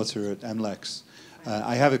reporter at MLEX.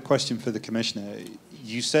 I have a question for the Commissioner.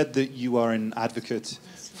 You said that you are an advocate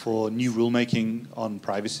for new rulemaking on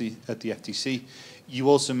privacy at the FTC. You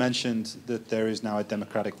also mentioned that there is now a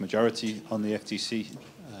democratic majority on the FTC,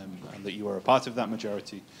 and that you are a part of that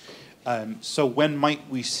majority. So when might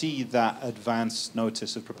we see that advance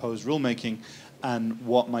notice of proposed rulemaking, and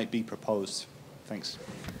what might be proposed? Thanks.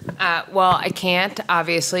 Well, I can't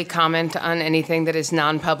obviously comment on anything that is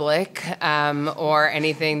non-public or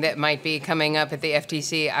anything that might be coming up at the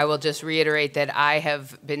FTC. I will just reiterate that I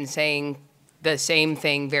have been saying the same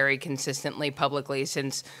thing very consistently publicly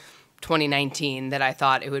since 2019, that I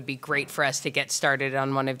thought it would be great for us to get started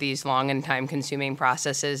on one of these long and time-consuming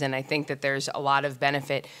processes, and I think that there's a lot of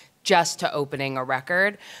benefit just to opening a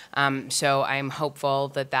record. So I'm hopeful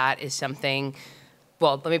that that is something,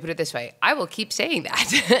 well, let me put it this way. I will keep saying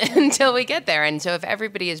that until we get there, and so if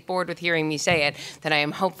everybody is bored with hearing me say it, then I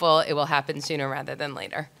am hopeful it will happen sooner rather than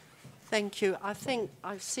later. Thank you. I think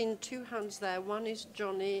I've seen two hands there. One is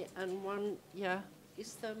Johnny and one, yeah.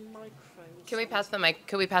 Is the microphone? Can we pass the mic?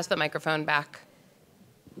 Could we pass the microphone back?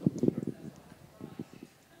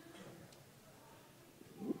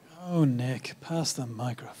 Oh, Nick, pass the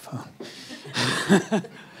microphone.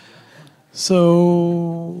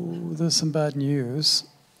 So there's some bad news.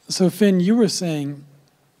 So Finn, you were saying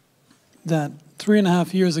that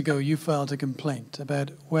 3.5 years ago you filed a complaint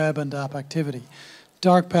about web and app activity,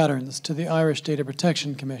 dark patterns, to the Irish Data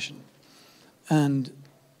Protection Commission, and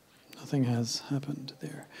nothing has happened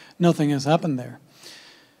there. Nothing has happened there.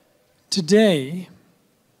 Today,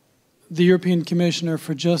 the European Commissioner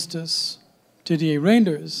for Justice, Didier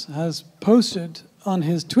Reynders, has posted on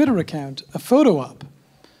his Twitter account a photo op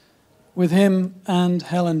with him and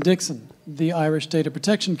Helen Dixon, the Irish Data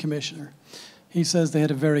Protection Commissioner. He says they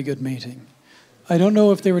had a very good meeting. I don't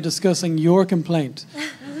know if they were discussing your complaint.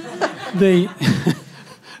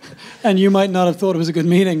 And you might not have thought it was a good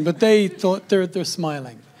meeting, but they thought they're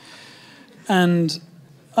smiling. And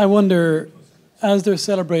I wonder, as they're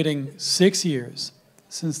celebrating 6 years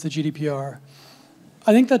since the GDPR,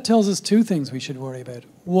 I think that tells us two things we should worry about.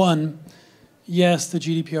 One, yes, the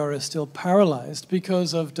GDPR is still paralyzed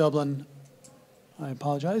because of Dublin, I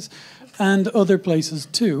apologize, and other places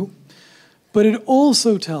too. But it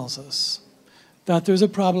also tells us that there's a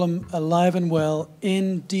problem alive and well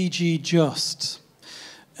in DG Just,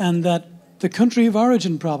 and that the country of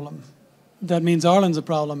origin problem, that means Ireland's a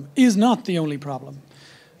problem, is not the only problem.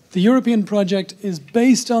 The European project is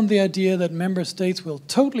based on the idea that member states will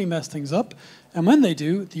totally mess things up, and when they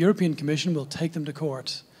do, the European Commission will take them to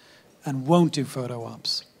court and won't do photo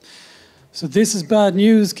ops. So this is bad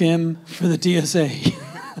news, Kim, for the DSA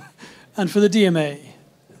and for the DMA.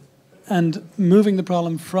 And moving the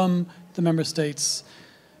problem from the member states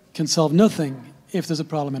can solve nothing if there's a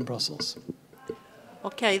problem in Brussels.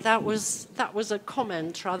 Okay, that was a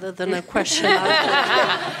comment rather than a question.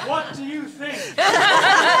 What do you think?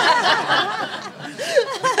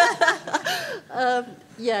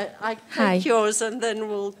 Yeah, I take yours and then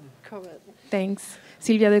we'll comment. Thanks.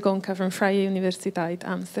 Silvia De Conca from Vrije Universiteit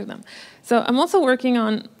Amsterdam. So I'm also working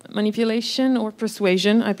on manipulation or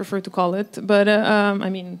persuasion, I prefer to call it. But I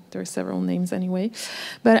mean, there are several names anyway.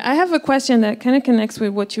 But I have a question that kind of connects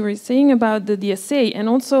with what you were saying about the DSA, and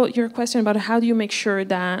also your question about how do you make sure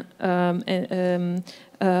that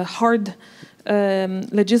hard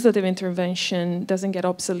legislative intervention doesn't get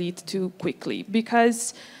obsolete too quickly.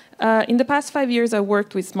 Because in the past 5 years, I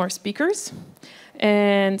worked with smart speakers.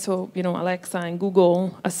 And so, you know, Alexa and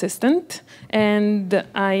Google Assistant. And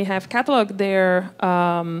I have cataloged their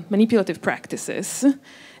manipulative practices.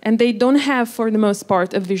 And they don't have, for the most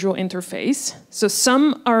part, a visual interface. So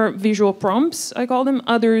some are visual prompts, I call them.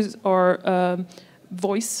 Others are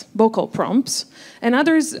vocal prompts. And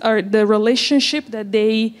others are the relationship that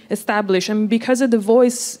they establish. And because of the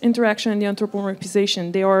voice interaction and the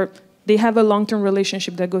anthropomorphization, they have a long-term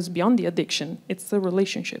relationship that goes beyond the addiction. It's a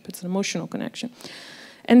relationship. It's an emotional connection.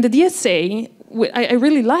 And the DSA, I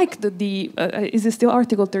really like is it still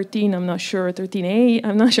Article 13? I'm not sure. 13A?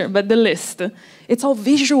 I'm not sure. But the list. It's all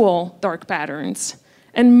visual dark patterns.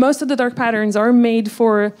 And most of the dark patterns are made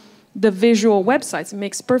for the visual websites. It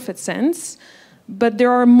makes perfect sense. But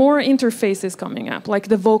there are more interfaces coming up, like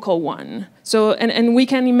the vocal one. So, and we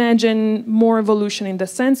can imagine more evolution in the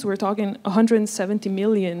sense. We're talking 170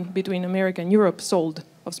 million between America and Europe sold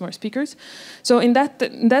of smart speakers. So in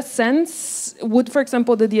that sense, would, for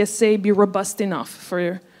example, the DSA be robust enough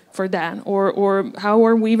for that? Or how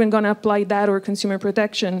are we even going to apply that or consumer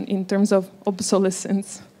protection in terms of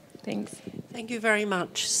obsolescence? Thanks. Thank you very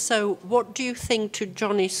much. So what do you think to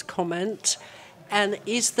Johnny's comment? And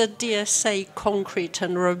is the DSA concrete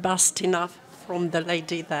and robust enough from the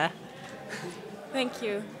lady there? Thank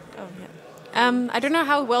you. Oh, yeah. I don't know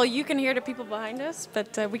how well you can hear the people behind us,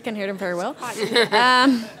 but we can hear them very well.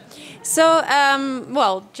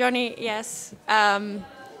 Well, Johnny, yes,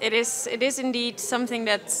 it is indeed something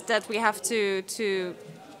that we have to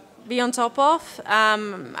be on top of.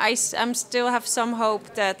 I still have some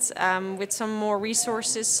hope that with some more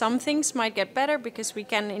resources, some things might get better because we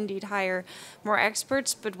can indeed hire more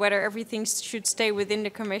experts, but whether everything should stay within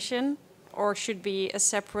the Commission or should be a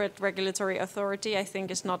separate regulatory authority, I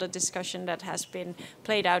think is not a discussion that has been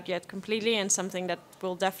played out yet completely, and something that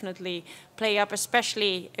will definitely play up,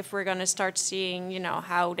 especially if we're going to start seeing, you know,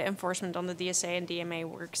 how the enforcement on the DSA and DMA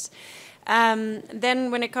works.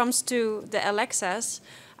 Then when it comes to the Alexas,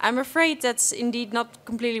 I'm afraid that's indeed not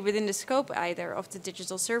completely within the scope either of the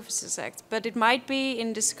Digital Services Act, but it might be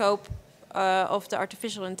in the scope of the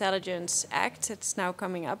Artificial Intelligence Act that's now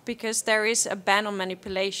coming up, because there is a ban on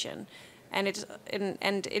manipulation, and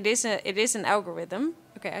it is an algorithm.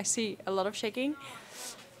 Okay, I see a lot of shaking.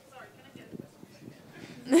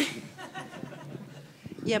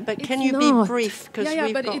 Yeah, but can you be brief? But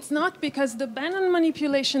it's not, because the ban on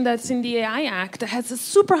manipulation that's in the AI Act has a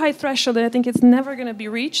super high threshold, and I think it's never going to be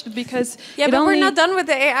reached because... Yeah, but we're not done with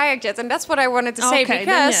the AI Act yet, and that's what I wanted to say,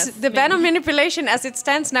 because the ban on manipulation as it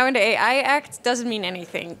stands now in the AI Act doesn't mean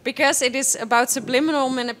anything, because it is about subliminal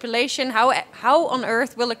manipulation. How on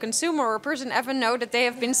earth will a consumer or a person ever know that they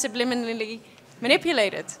have been subliminally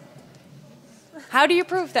manipulated? How do you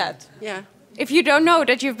prove that? Yeah. if you don't know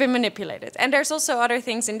that you've been manipulated. And there's also other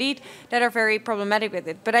things, indeed, that are very problematic with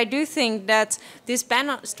it. But I do think that this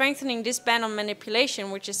strengthening this ban on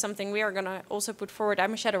manipulation, which is something we are going to also put forward.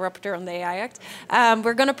 I'm a shadow rapporteur on the AI Act.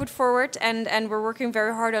 We're going to put forward, and we're working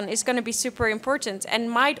very hard on, is going to be super important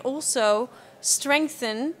and might also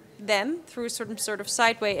strengthen them through some sort of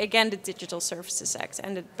sideway, again, the Digital Services Act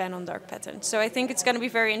and the ban on dark patterns. So I think it's going to be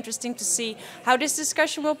very interesting to see how this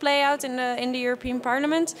discussion will play out in the European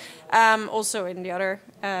Parliament, also in the other,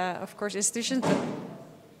 of course, institutions.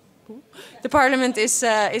 The Parliament is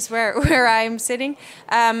where I'm sitting,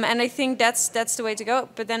 and I think that's the way to go.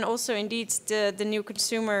 But then also, indeed, the new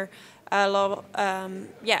consumer law,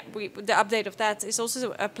 the update of that is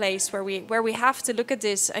also a place where we have to look at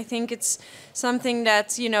this. I think it's something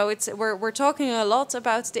that, you know, we're talking a lot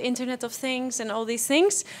about the Internet of Things and all these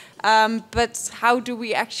things, but how do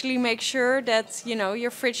we actually make sure that, you know,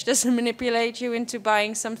 your fridge doesn't manipulate you into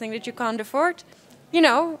buying something that you can't afford? You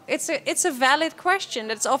know, it's a valid question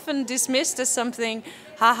that's often dismissed as something,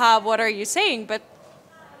 haha, what are you saying? But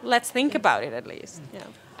let's think about it at least. Yeah.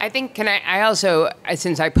 I think, I also,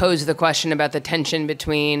 since I posed the question about the tension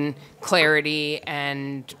between clarity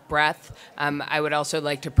and breadth, I would also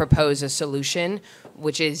like to propose a solution,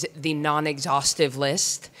 which is the non-exhaustive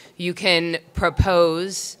list. You can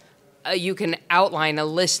propose, you can outline a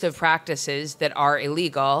list of practices that are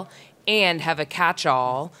illegal and have a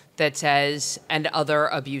catch-all that says, and other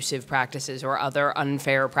abusive practices or other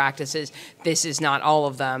unfair practices. This is not all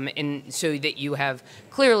of them, so that you have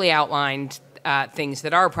clearly outlined things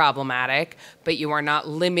that are problematic, but you are not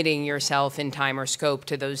limiting yourself in time or scope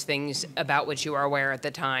to those things about which you are aware at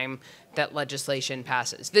the time that legislation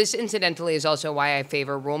passes. This, incidentally, is also why I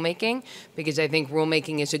favor rulemaking, because I think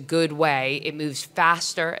rulemaking is a good way. It moves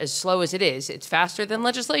faster, as slow as it is. It's faster than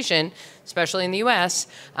legislation, especially in the US,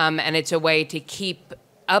 and it's a way to keep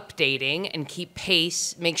updating and keep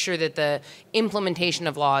pace, make sure that the implementation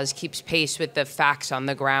of laws keeps pace with the facts on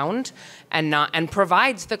the ground, and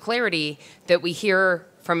provides the clarity that we hear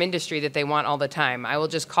from industry that they want all the time. I will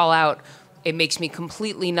just call out, it makes me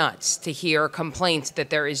completely nuts to hear complaints that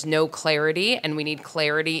there is no clarity and we need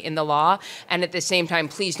clarity in the law. And at the same time,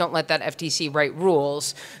 please don't let that FTC write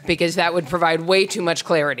rules, because that would provide way too much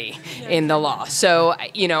clarity in the law. So,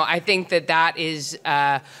 you know, I think that that is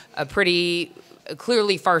a pretty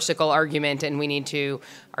clearly farcical argument, and we need to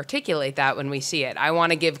articulate that when we see it. I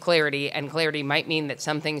want to give clarity, and clarity might mean that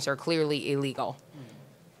some things are clearly illegal.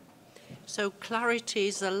 So clarity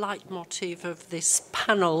is a leitmotif of this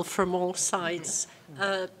panel from all sides.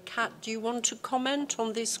 Kat, do you want to comment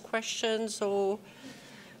on these questions, or?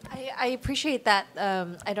 I appreciate that,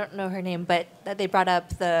 I don't know her name, but that they brought up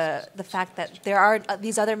the fact that there are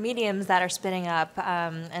these other mediums that are spinning up,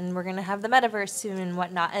 and we're going to have the metaverse soon and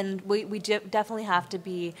whatnot, and we definitely have to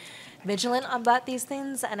be vigilant about these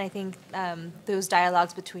things, and I think those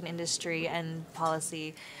dialogues between industry and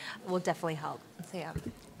policy will definitely help. So, yeah.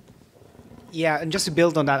 Yeah, and just to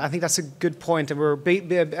build on that, I think that's a good point, and we're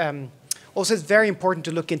also, it's very important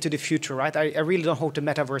to look into the future, right? I really don't hope the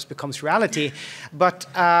metaverse becomes reality, but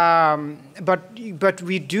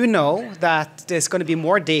we do know that there's going to be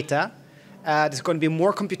more data, there's going to be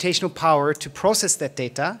more computational power to process that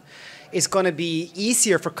data. It's going to be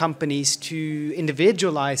easier for companies to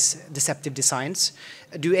individualize deceptive designs,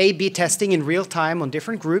 do A/B testing in real time on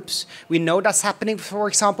different groups. We know that's happening, for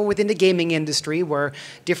example, within the gaming industry, where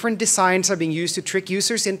different designs are being used to trick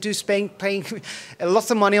users into paying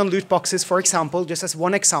lots of money on loot boxes, for example, just as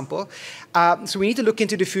one example. So we need to look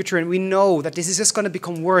into the future, and we know that this is just going to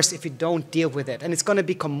become worse if we don't deal with it. And it's going to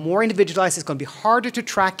become more individualized. It's going to be harder to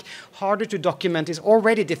track, harder to document. It's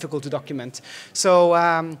already difficult to document. So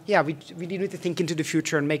yeah, we need to think into the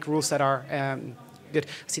future and make rules that are good.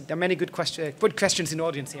 See, there are many good questions in the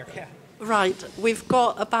audience here. Yeah. Right, we've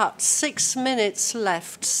got about 6 minutes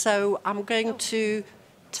left, so I'm going to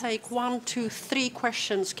take 1, 2, 3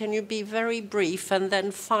 questions. Can you be very brief, and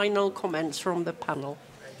then final comments from the panel?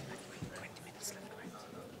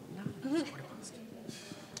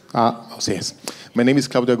 Yes. My name is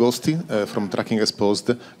Claudio Agosti from Tracking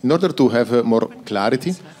Exposed. In order to have more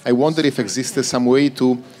clarity, I wonder if exists some way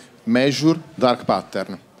to measure dark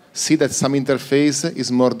pattern. See that some interface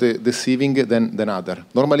is more deceiving than other.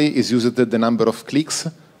 Normally, is used the number of clicks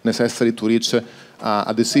necessary to reach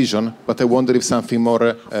a decision, but I wonder if something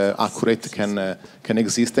more accurate can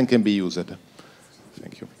exist and can be used.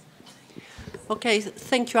 Thank you. Okay,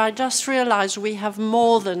 thank you. I just realized we have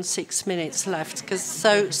more than 6 minutes left,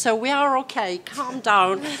 so we are okay. Calm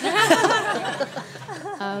down.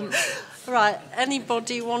 Right,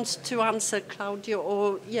 anybody wants to answer, Claudio,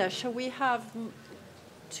 or yeah, shall we have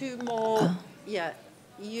 2 more? Yeah,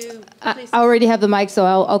 I already have the mic, so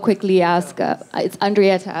I'll quickly ask. It's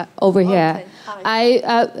Andrietta over here.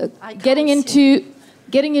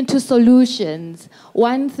 Getting into solutions.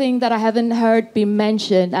 One thing that I haven't heard be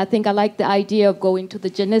mentioned, I think I like the idea of going to the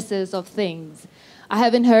genesis of things. I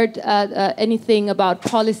haven't heard anything about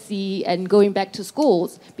policy and going back to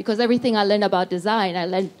schools, because everything I learned about design, I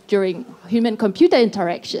learned during human-computer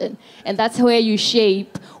interaction. And that's where you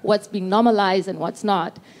shape what's being normalized and what's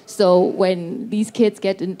not. So when these kids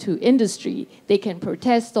get into industry, they can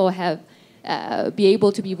protest or be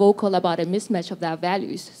able to be vocal about a mismatch of their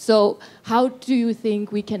values. So how do you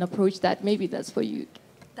think we can approach that? Maybe that's for you.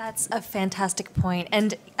 That's a fantastic point.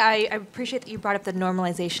 And I appreciate that you brought up the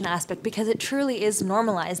normalization aspect, because it truly is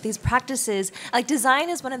normalized. These practices, like design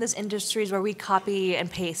is one of those industries where we copy and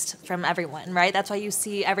paste from everyone, right? That's why you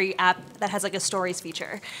see every app that has like a stories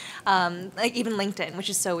feature, like even LinkedIn, which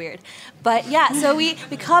is so weird. But yeah, so we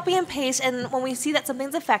copy and paste, and when we see that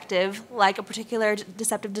something's effective, like a particular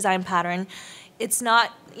deceptive design pattern, it's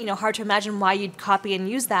not hard to imagine why you'd copy and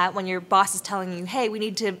use that when your boss is telling you, hey, we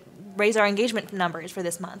need to raise our engagement numbers for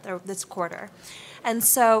this month or this quarter. And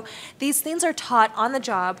so these things are taught on the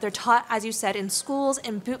job. They're taught, as you said, in schools,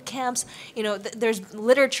 in boot camps. There's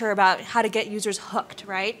literature about how to get users hooked,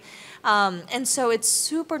 right? And so it's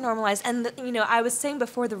super normalized. And I was saying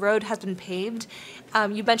before, the road has been paved.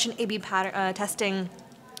 You mentioned A/B testing.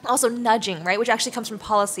 Also nudging, right, which actually comes from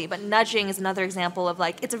policy, but nudging is another example of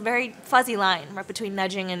it's a very fuzzy line, right, between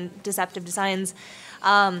nudging and deceptive designs.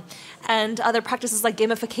 And other practices like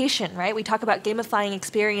gamification, right? We talk about gamifying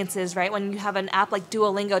experiences, right? When you have an app like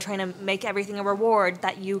Duolingo trying to make everything a reward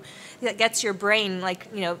that gets your brain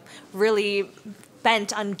really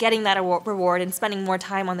bent on getting that reward and spending more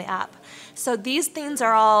time on the app. So these things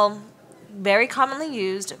are all very commonly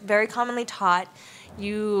used, very commonly taught.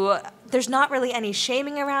 There's not really any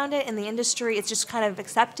shaming around it in the industry. It's just kind of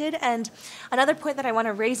accepted. And another point that I want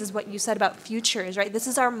to raise is what you said about futures, right? This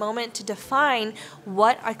is our moment to define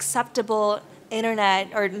what acceptable internet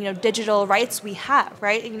or digital rights we have,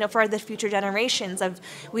 right? For the future generations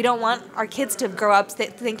we don't want our kids to grow up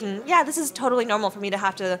thinking, yeah, this is totally normal for me to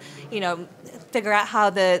have to, figure out how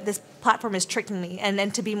this platform is tricking me,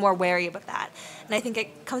 and to be more wary about that. And I think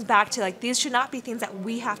it comes back to these should not be things that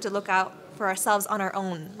we have to look out for ourselves on our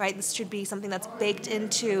own, right? This should be something that's baked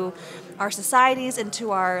into our societies, into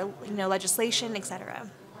our legislation, etc.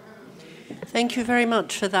 Thank you very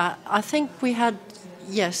much for that. I think we had,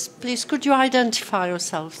 yes, please, could you identify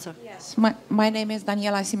yourself, sir? Yes, my name is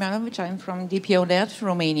Daniela Simanovic. I'm from DPO.net,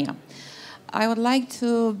 Romania. I would like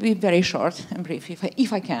to be very short and brief,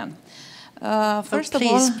 if I can. First of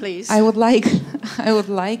all, please. I would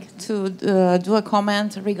like to do a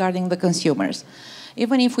comment regarding the consumers.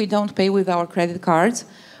 Even if we don't pay with our credit cards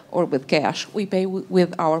or with cash, we pay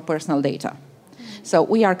with our personal data. So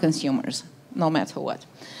we are consumers, no matter what.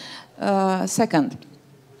 Second,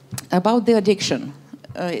 about the addiction.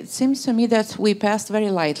 It seems to me that we passed very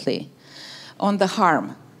lightly on the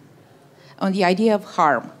harm, on the idea of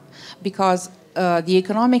harm, because the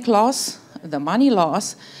economic loss, the money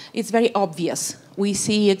loss, it's very obvious. We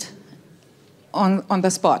see it on the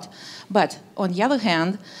spot. But on the other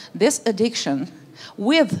hand, this addiction,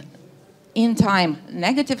 with, in time,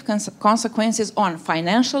 negative consequences on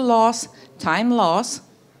financial loss, time loss,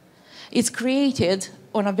 it's created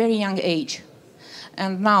on a very young age.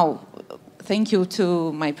 And now, thank you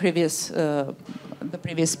to my the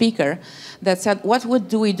previous speaker that said, what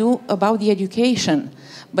do we do about the education?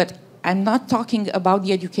 But I'm not talking about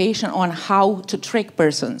the education on how to trick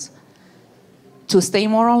persons, to stay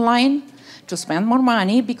more online, to spend more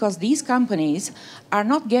money, because these companies are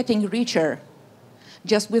not getting richer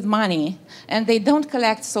just with money, and they don't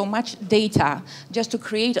collect so much data just to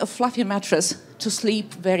create a fluffy mattress to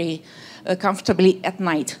sleep very comfortably at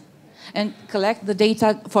night, and collect the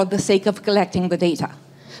data for the sake of collecting the data.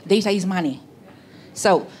 Data is money.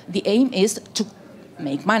 So the aim is to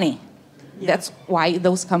make money. Yeah. That's why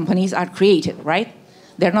those companies are created, right?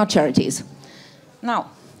 They're not charities. Now,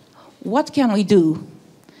 what can we do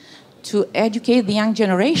to educate the young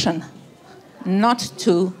generation not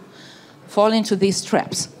to fall into these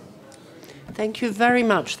traps? Thank you very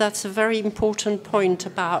much. That's a very important point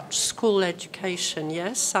about school education,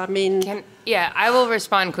 yes? I mean... I will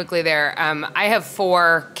respond quickly there. I have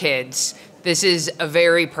 4 kids. This is a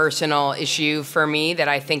very personal issue for me that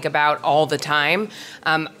I think about all the time.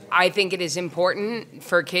 I think it is important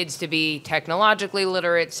for kids to be technologically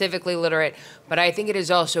literate, civically literate, but I think it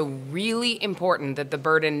is also really important that the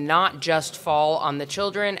burden not just fall on the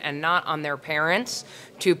children and not on their parents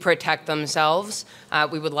to protect themselves.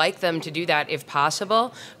 We would like them to do that if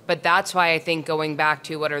possible, but that's why I think going back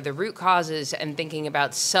to what are the root causes and thinking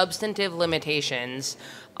about substantive limitations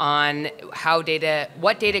on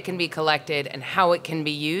what data can be collected and how it can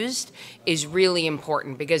be used is really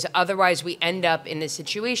important, because otherwise we end up in a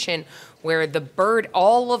situation where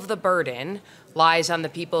all of the burden lies on the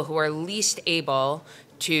people who are least able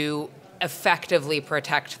to effectively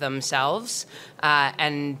protect themselves,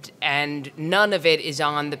 and none of it is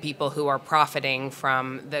on the people who are profiting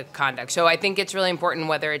from the conduct. So I think it's really important,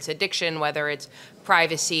 whether it's addiction, whether it's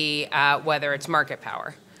privacy, whether it's market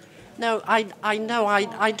power. No, I know.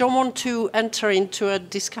 I don't want to enter into a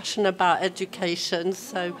discussion about education.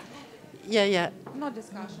 So, yeah. Not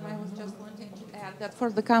discussion. I was just wanting to add that for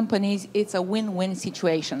the companies, it's a win-win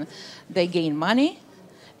situation. They gain money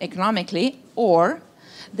economically, or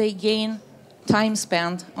they gain time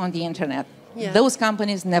spent on the internet. Yeah. Those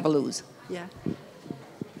companies never lose. Yeah.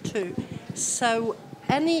 True. So,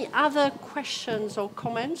 any other questions or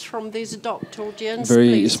comments from this docked audience? Very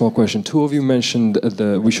please? Small question. Two of you mentioned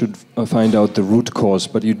we should find out the root cause,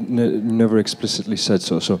 but you never explicitly said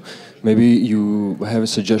so. So maybe you have a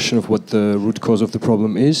suggestion of what the root cause of the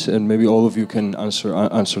problem is, and maybe all of you can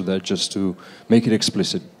answer that just to make it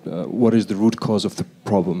explicit. What is the root cause of the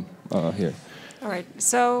problem here? All right.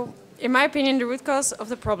 So, in my opinion, the root cause of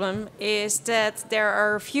the problem is that there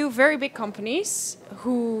are a few very big companies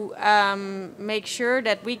who make sure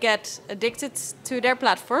that we get addicted to their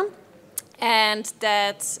platform, and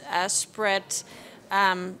that spread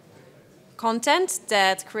content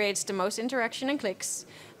that creates the most interaction and clicks,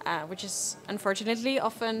 which is unfortunately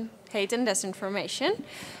often hate and disinformation.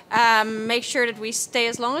 Make sure that we stay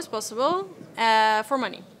as long as possible for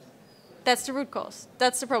money. That's the root cause.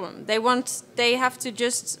 That's the problem. They have to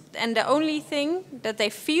just, and the only thing that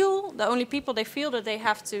they feel, the only people they feel that they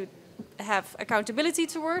have to have accountability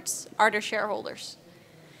towards are their shareholders.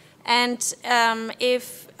 And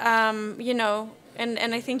if,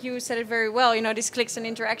 and I think you said it very well, these clicks and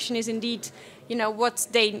interaction is indeed, what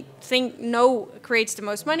they know creates the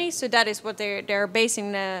most money. So that is what they're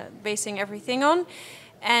basing everything on.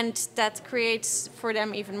 And that creates for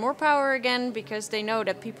them even more power again, because they know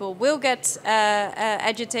that people will get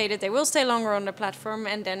agitated, they will stay longer on the platform,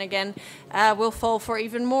 and then again will fall for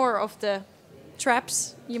even more of the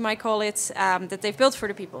traps, you might call it, that they've built for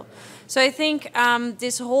the people. So I think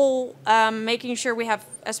this whole making sure we have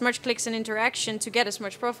as much clicks and interaction to get as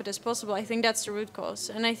much profit as possible, I think that's the root cause.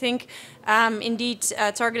 And I think indeed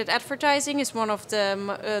targeted advertising is one of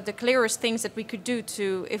the clearest things that we could do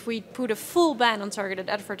to, if we put a full ban on targeted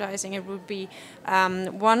advertising, it would be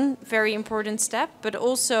one very important step, but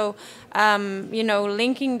also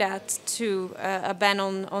linking that to a ban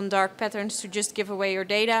on dark patterns to just give away your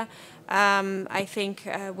data. I think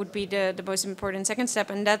would be the most important second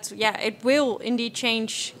step, and that, it will indeed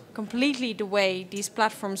change completely the way these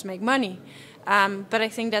platforms make money. But I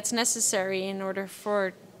think that's necessary in order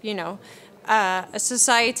for a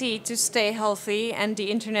society to stay healthy and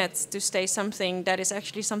the internet to stay something that is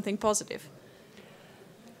actually something positive.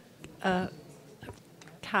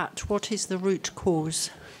 Kat, what is the root cause?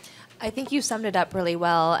 I think you summed it up really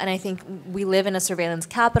well, and I think we live in a surveillance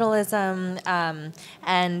capitalism,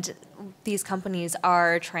 and these companies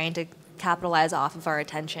are trying to capitalize off of our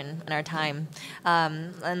attention and our time.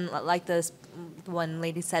 And like this one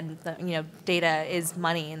lady said, data is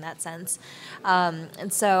money in that sense.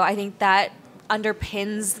 And so I think that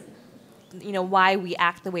underpins why we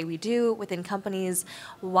act the way we do within companies,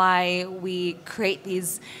 why we create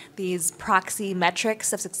these proxy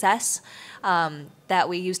metrics of success that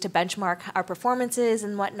we use to benchmark our performances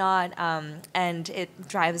and whatnot, and it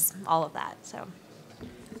drives all of that. So,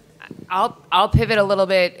 I'll pivot a little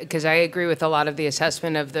bit, because I agree with a lot of the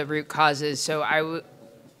assessment of the root causes. So I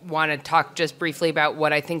want to talk just briefly about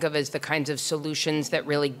what I think of as the kinds of solutions that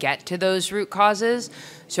really get to those root causes.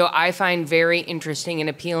 So I find very interesting and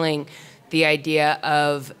appealing the idea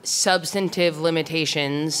of substantive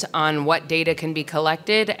limitations on what data can be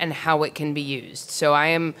collected and how it can be used. So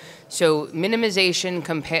minimization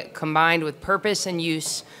combined with purpose and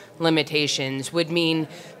use limitations would mean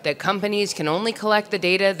that companies can only collect the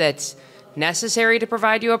data that's necessary to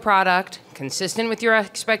provide you a product, consistent with your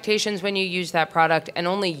expectations when you use that product, and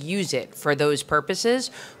only use it for those purposes,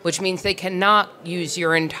 which means they cannot use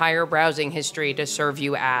your entire browsing history to serve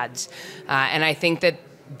you ads. And I think that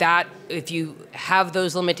that if you have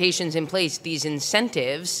those limitations in place, these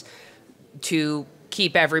incentives to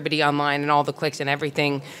keep everybody online and all the clicks and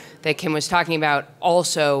everything that Kim was talking about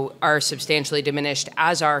also are substantially diminished,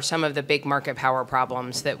 as are some of the big market power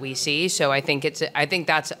problems that we see. So I think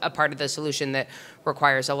that's a part of the solution that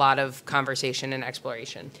requires a lot of conversation and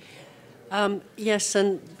exploration. Yes,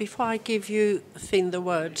 and before I give you, Finn, the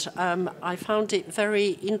word, I found it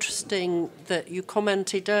very interesting that you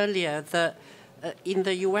commented earlier that in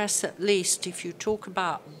the US at least, if you talk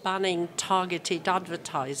about banning targeted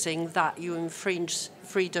advertising, that you infringe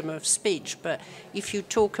freedom of speech. But if you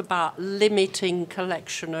talk about limiting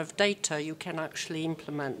collection of data, you can actually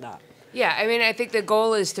implement that. Yeah, I mean, I think the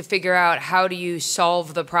goal is to figure out how do you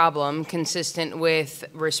solve the problem consistent with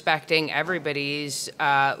respecting everybody's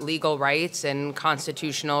legal rights and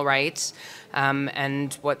constitutional rights,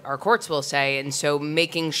 and what our courts will say. And so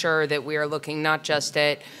making sure that we are looking not just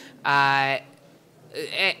at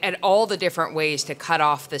all the different ways to cut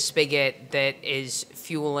off the spigot that is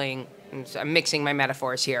fueling, I'm mixing my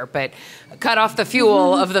metaphors here, but cut off the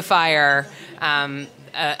fuel of the fire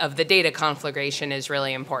of the data conflagration is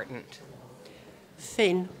really important.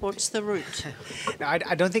 Finn, what's the route? No,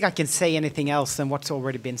 I don't think I can say anything else than what's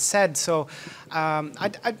already been said. So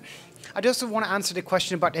I just want to answer the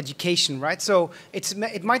question about education, right? So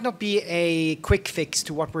it might not be a quick fix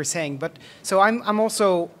to what we're saying, but so I'm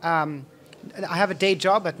also I have a day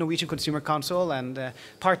job at Norwegian Consumer Council and a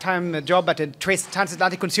part-time job at the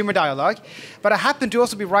Transatlantic Consumer Dialogue. But I happen to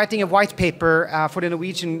also be writing a white paper for the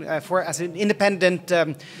Norwegian, as an independent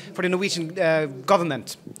for the Norwegian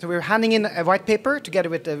government. So we're handing in a white paper together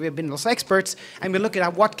with we've been also experts, and we're looking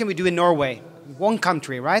at what can we do in Norway, one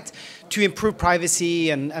country, right, to improve privacy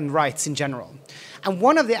and rights in general. And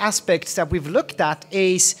one of the aspects that we've looked at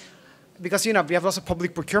is, because we have lots of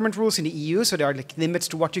public procurement rules in the EU, so there are like limits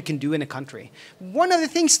to what you can do in a country. One of the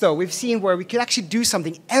things, though, we've seen where we could actually do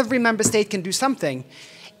something, every member state can do something,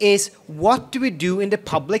 is what do we do in the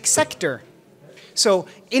public sector? So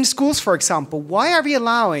in schools, for example, why are we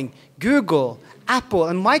allowing Google, Apple,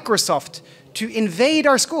 and Microsoft to invade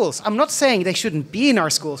our schools? I'm not saying they shouldn't be in our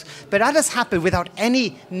schools, but that has happened without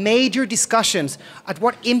any major discussions at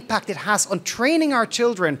what impact it has on training our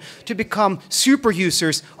children to become super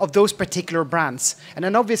users of those particular brands. And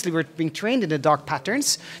then obviously we're being trained in the dark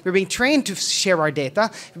patterns. We're being trained to share our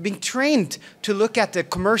data. We're being trained to look at the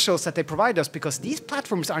commercials that they provide us, because these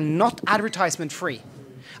platforms are not advertisement free.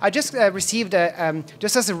 I just received,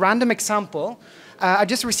 just as a random example, I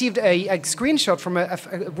just received a screenshot from a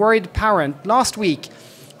worried parent last week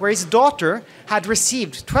where his daughter had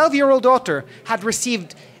received, 12-year-old daughter, had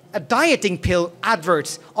received a dieting pill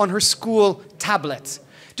adverts on her school tablet.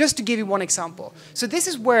 Just to give you one example. So this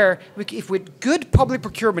is where, if with good public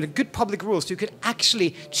procurement and good public rules, you could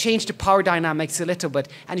actually change the power dynamics a little bit,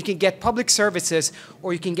 and you can get public services,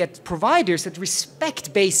 or you can get providers that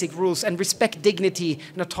respect basic rules and respect dignity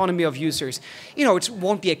and autonomy of users. It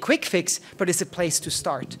won't be a quick fix, but it's a place to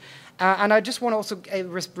start. And I just want to also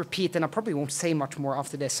repeat, and I probably won't say much more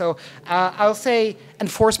after this. So I'll say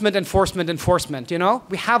enforcement.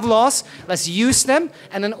 We have laws, let's use them,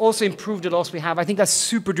 and then also improve the laws we have. I think that's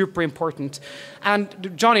super duper important.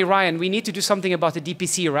 And Johnny, Ryan, we need to do something about the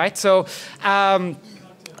DPC, right? So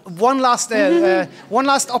one last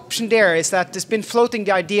option there is that there's been floating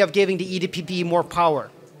the idea of giving the EDPB more power.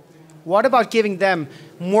 What about giving them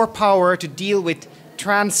more power to deal with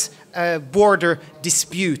trans-border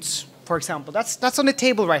disputes? For example, that's on the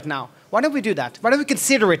table right now. Why don't we do that? Why don't we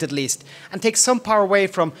consider it at least and take some power away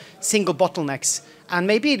from single bottlenecks? And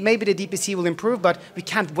maybe the DPC will improve, but we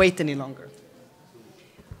can't wait any longer.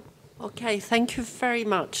 Okay, thank you very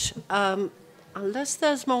much. Unless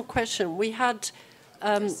there's more question, we had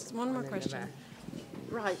just one more question.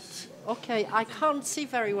 Right. Okay, I can't see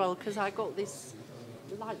very well because I got this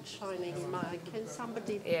light shining in my eye. Can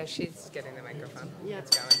somebody? Yeah, she's getting the microphone. Yeah.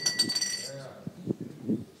 It's going.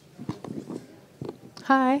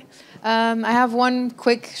 Hi. I have one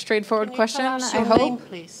quick, straightforward question, Tell us I your hope. name,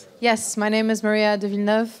 please. Yes, my name is Maria de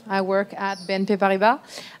Villeneuve. I work at BNP Paribas.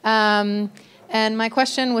 And my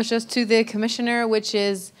question was just to the commissioner, which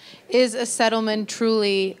is a settlement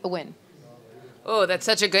truly a win? Oh, that's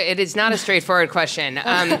such a good, it is not a straightforward question.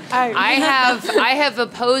 I have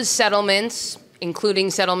opposed settlements including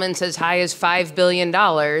settlements as high as $5 billion,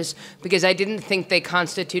 because I didn't think they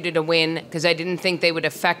constituted a win, because I didn't think they would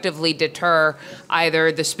effectively deter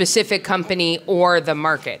either the specific company or the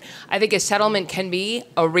market. I think a settlement can be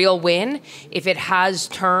a real win if it has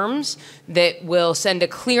terms that will send a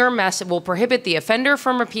clear message, will prohibit the offender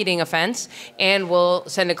from repeating offense, and will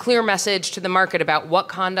send a clear message to the market about what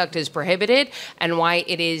conduct is prohibited and why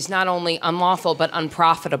it is not only unlawful but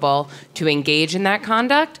unprofitable to engage in that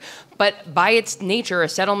conduct. But by its nature, a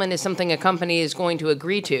settlement is something a company is going to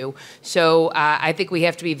agree to. So I think we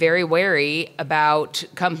have to be very wary about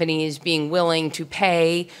companies being willing to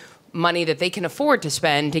pay money that they can afford to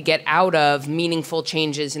spend to get out of meaningful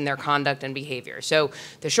changes in their conduct and behavior. So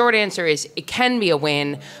the short answer is it can be a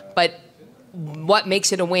win, but what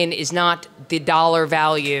makes it a win is not the dollar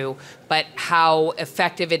value, but how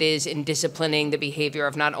effective it is in disciplining the behavior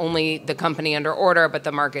of not only the company under order, but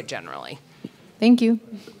the market generally. Thank you.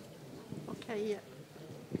 Okay,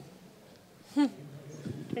 yeah.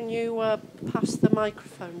 Can you pass the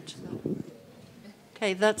microphone to them?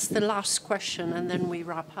 Okay, that's the last question, and then we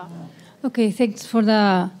wrap up. Okay, thanks for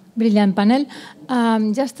the brilliant panel. I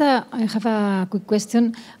have a quick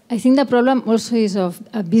question. I think the problem also is of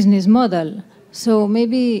a business model. So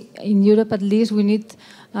maybe in Europe, at least, we need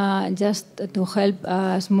just to help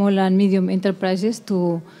small and medium enterprises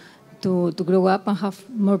to grow up and have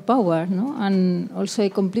more power, no? And also I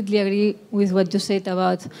completely agree with what you said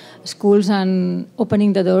about schools and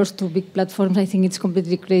opening the doors to big platforms. I think it's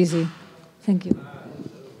completely crazy. Thank you.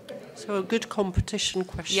 So a good competition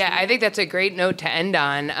question. Yeah, I think that's a great note to end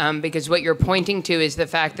on, because what you're pointing to is the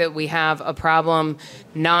fact that we have a problem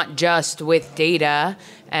not just with data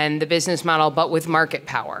and the business model, but with market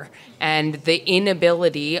power and the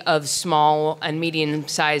inability of small and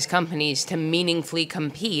medium-sized companies to meaningfully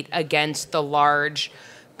compete against the large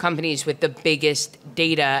companies with the biggest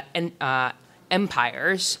data and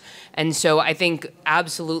empires. And so I think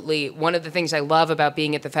absolutely one of the things I love about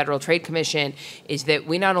being at the Federal Trade Commission is that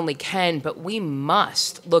we not only can, but we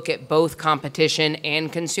must look at both competition and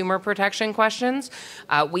consumer protection questions.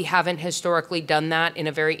 We haven't historically done that in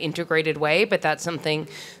a very integrated way, but that's something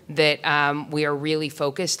that we are really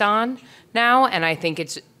focused on now. And I think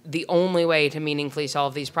it's the only way to meaningfully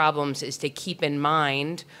solve these problems is to keep in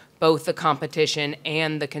mind both the competition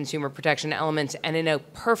and the consumer protection elements. And in a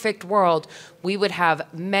perfect world, we would have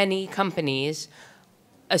many companies,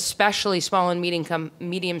 especially small and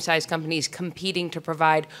medium-sized companies, competing to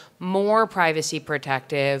provide more privacy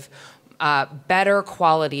protective, better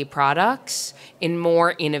quality products in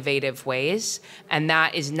more innovative ways. And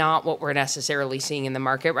that is not what we're necessarily seeing in the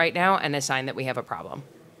market right now, and a sign that we have a problem.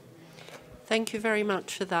 Thank you very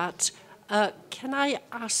much for that. Can I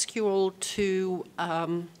ask you all to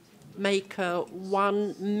make a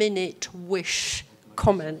 1-minute wish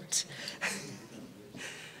comment?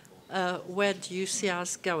 Where do you see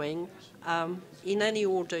us going? In any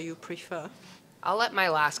order you prefer. I'll let my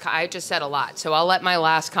last, I just said a lot, so I'll let my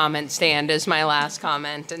last comment stand as my last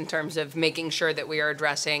comment in terms of making sure that we are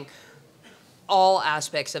addressing all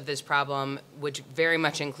aspects of this problem, which very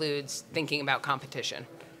much includes thinking about competition.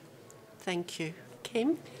 Thank you.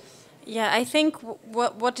 Kim? Yeah, I think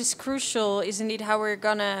what is crucial is indeed how we're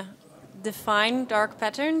gonna define dark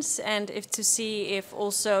patterns, and if to see if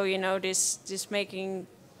also, you know, this making,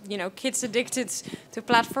 you know, kids addicted to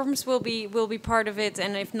platforms will be part of it,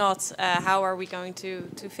 and if not, how are we going to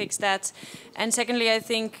fix that? And secondly, I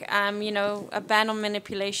think you know, a ban on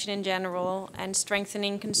manipulation in general and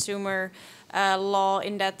strengthening consumer law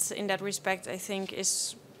in that respect, I think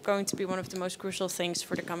is going to be one of the most crucial things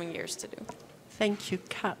for the coming years to do. Thank you,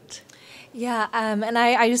 Kat. Yeah, and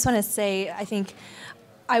I just want to say, I think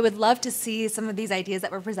I would love to see some of these ideas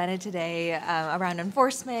that were presented today around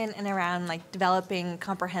enforcement and around like developing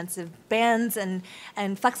comprehensive bans and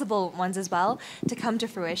flexible ones as well to come to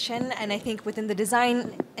fruition. And I think within the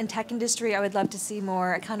design and tech industry, I would love to see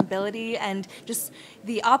more accountability and just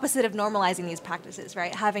the opposite of normalizing these practices,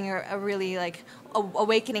 right? Having a really like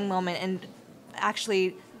awakening moment and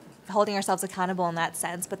actually holding ourselves accountable in that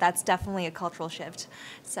sense, but that's definitely a cultural shift.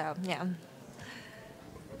 So, yeah.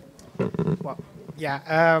 Well,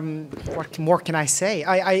 yeah, what more can I say?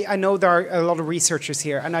 I know there are a lot of researchers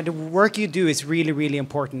here, and the work you do is really, really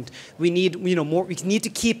important. We need, you know, more. We need to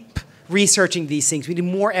keep researching these things. We need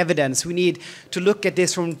more evidence. We need to look at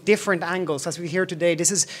this from different angles. As we hear today, it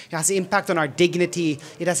has impact on our dignity.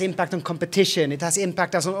 It has impact on competition. It has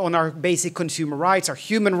impact on our basic consumer rights, our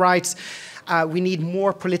human rights. we need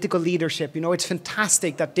more political leadership. You know, it's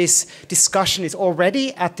fantastic that this discussion is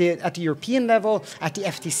already at the European level, at the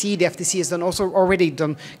FTC. The FTC has already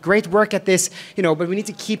done great work at this, you know, but we need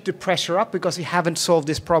to keep the pressure up because we haven't solved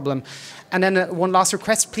this problem. And then one last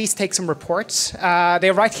request, please take some reports.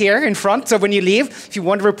 They're right here in front, so when you leave, if you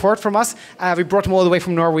want a report from us, we brought them all the way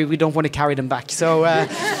from Norway. We don't want to carry them back. So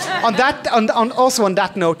also on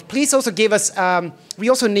that note, please also give us, we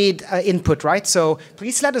also need input, right? So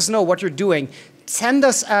please let us know what you're doing. Send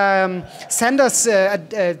us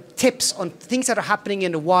tips on things that are happening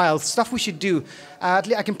in the wild, stuff we should do.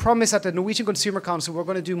 I can promise at the Norwegian Consumer Council we're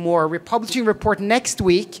going to do more. We're publishing a report next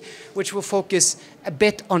week, which will focus a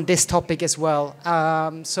bit on this topic as well.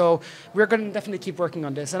 So we're going to definitely keep working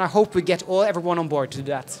on this, and I hope we get everyone on board to do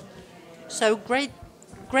that. So great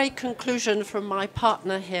conclusion from my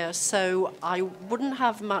partner here. So I wouldn't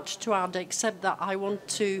have much to add except that I want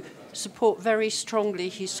to support very strongly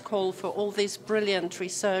his call for all these brilliant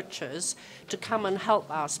researchers to come and help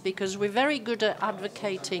us, because we're very good at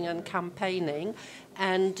advocating and campaigning,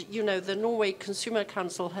 and you know the Norway Consumer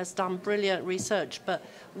Council has done brilliant research, but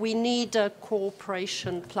we need a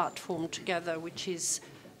cooperation platform together, which is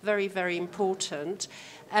very, very important.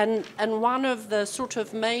 And one of the sort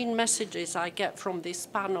of main messages I get from this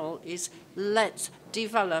panel is let's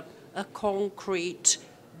develop a concrete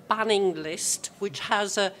banning list which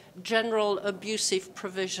has a general abusive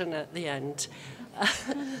provision at the end,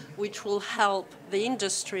 which will help the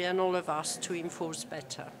industry and all of us to enforce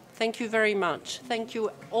better. Thank you very much. Thank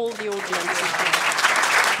you, all the audience.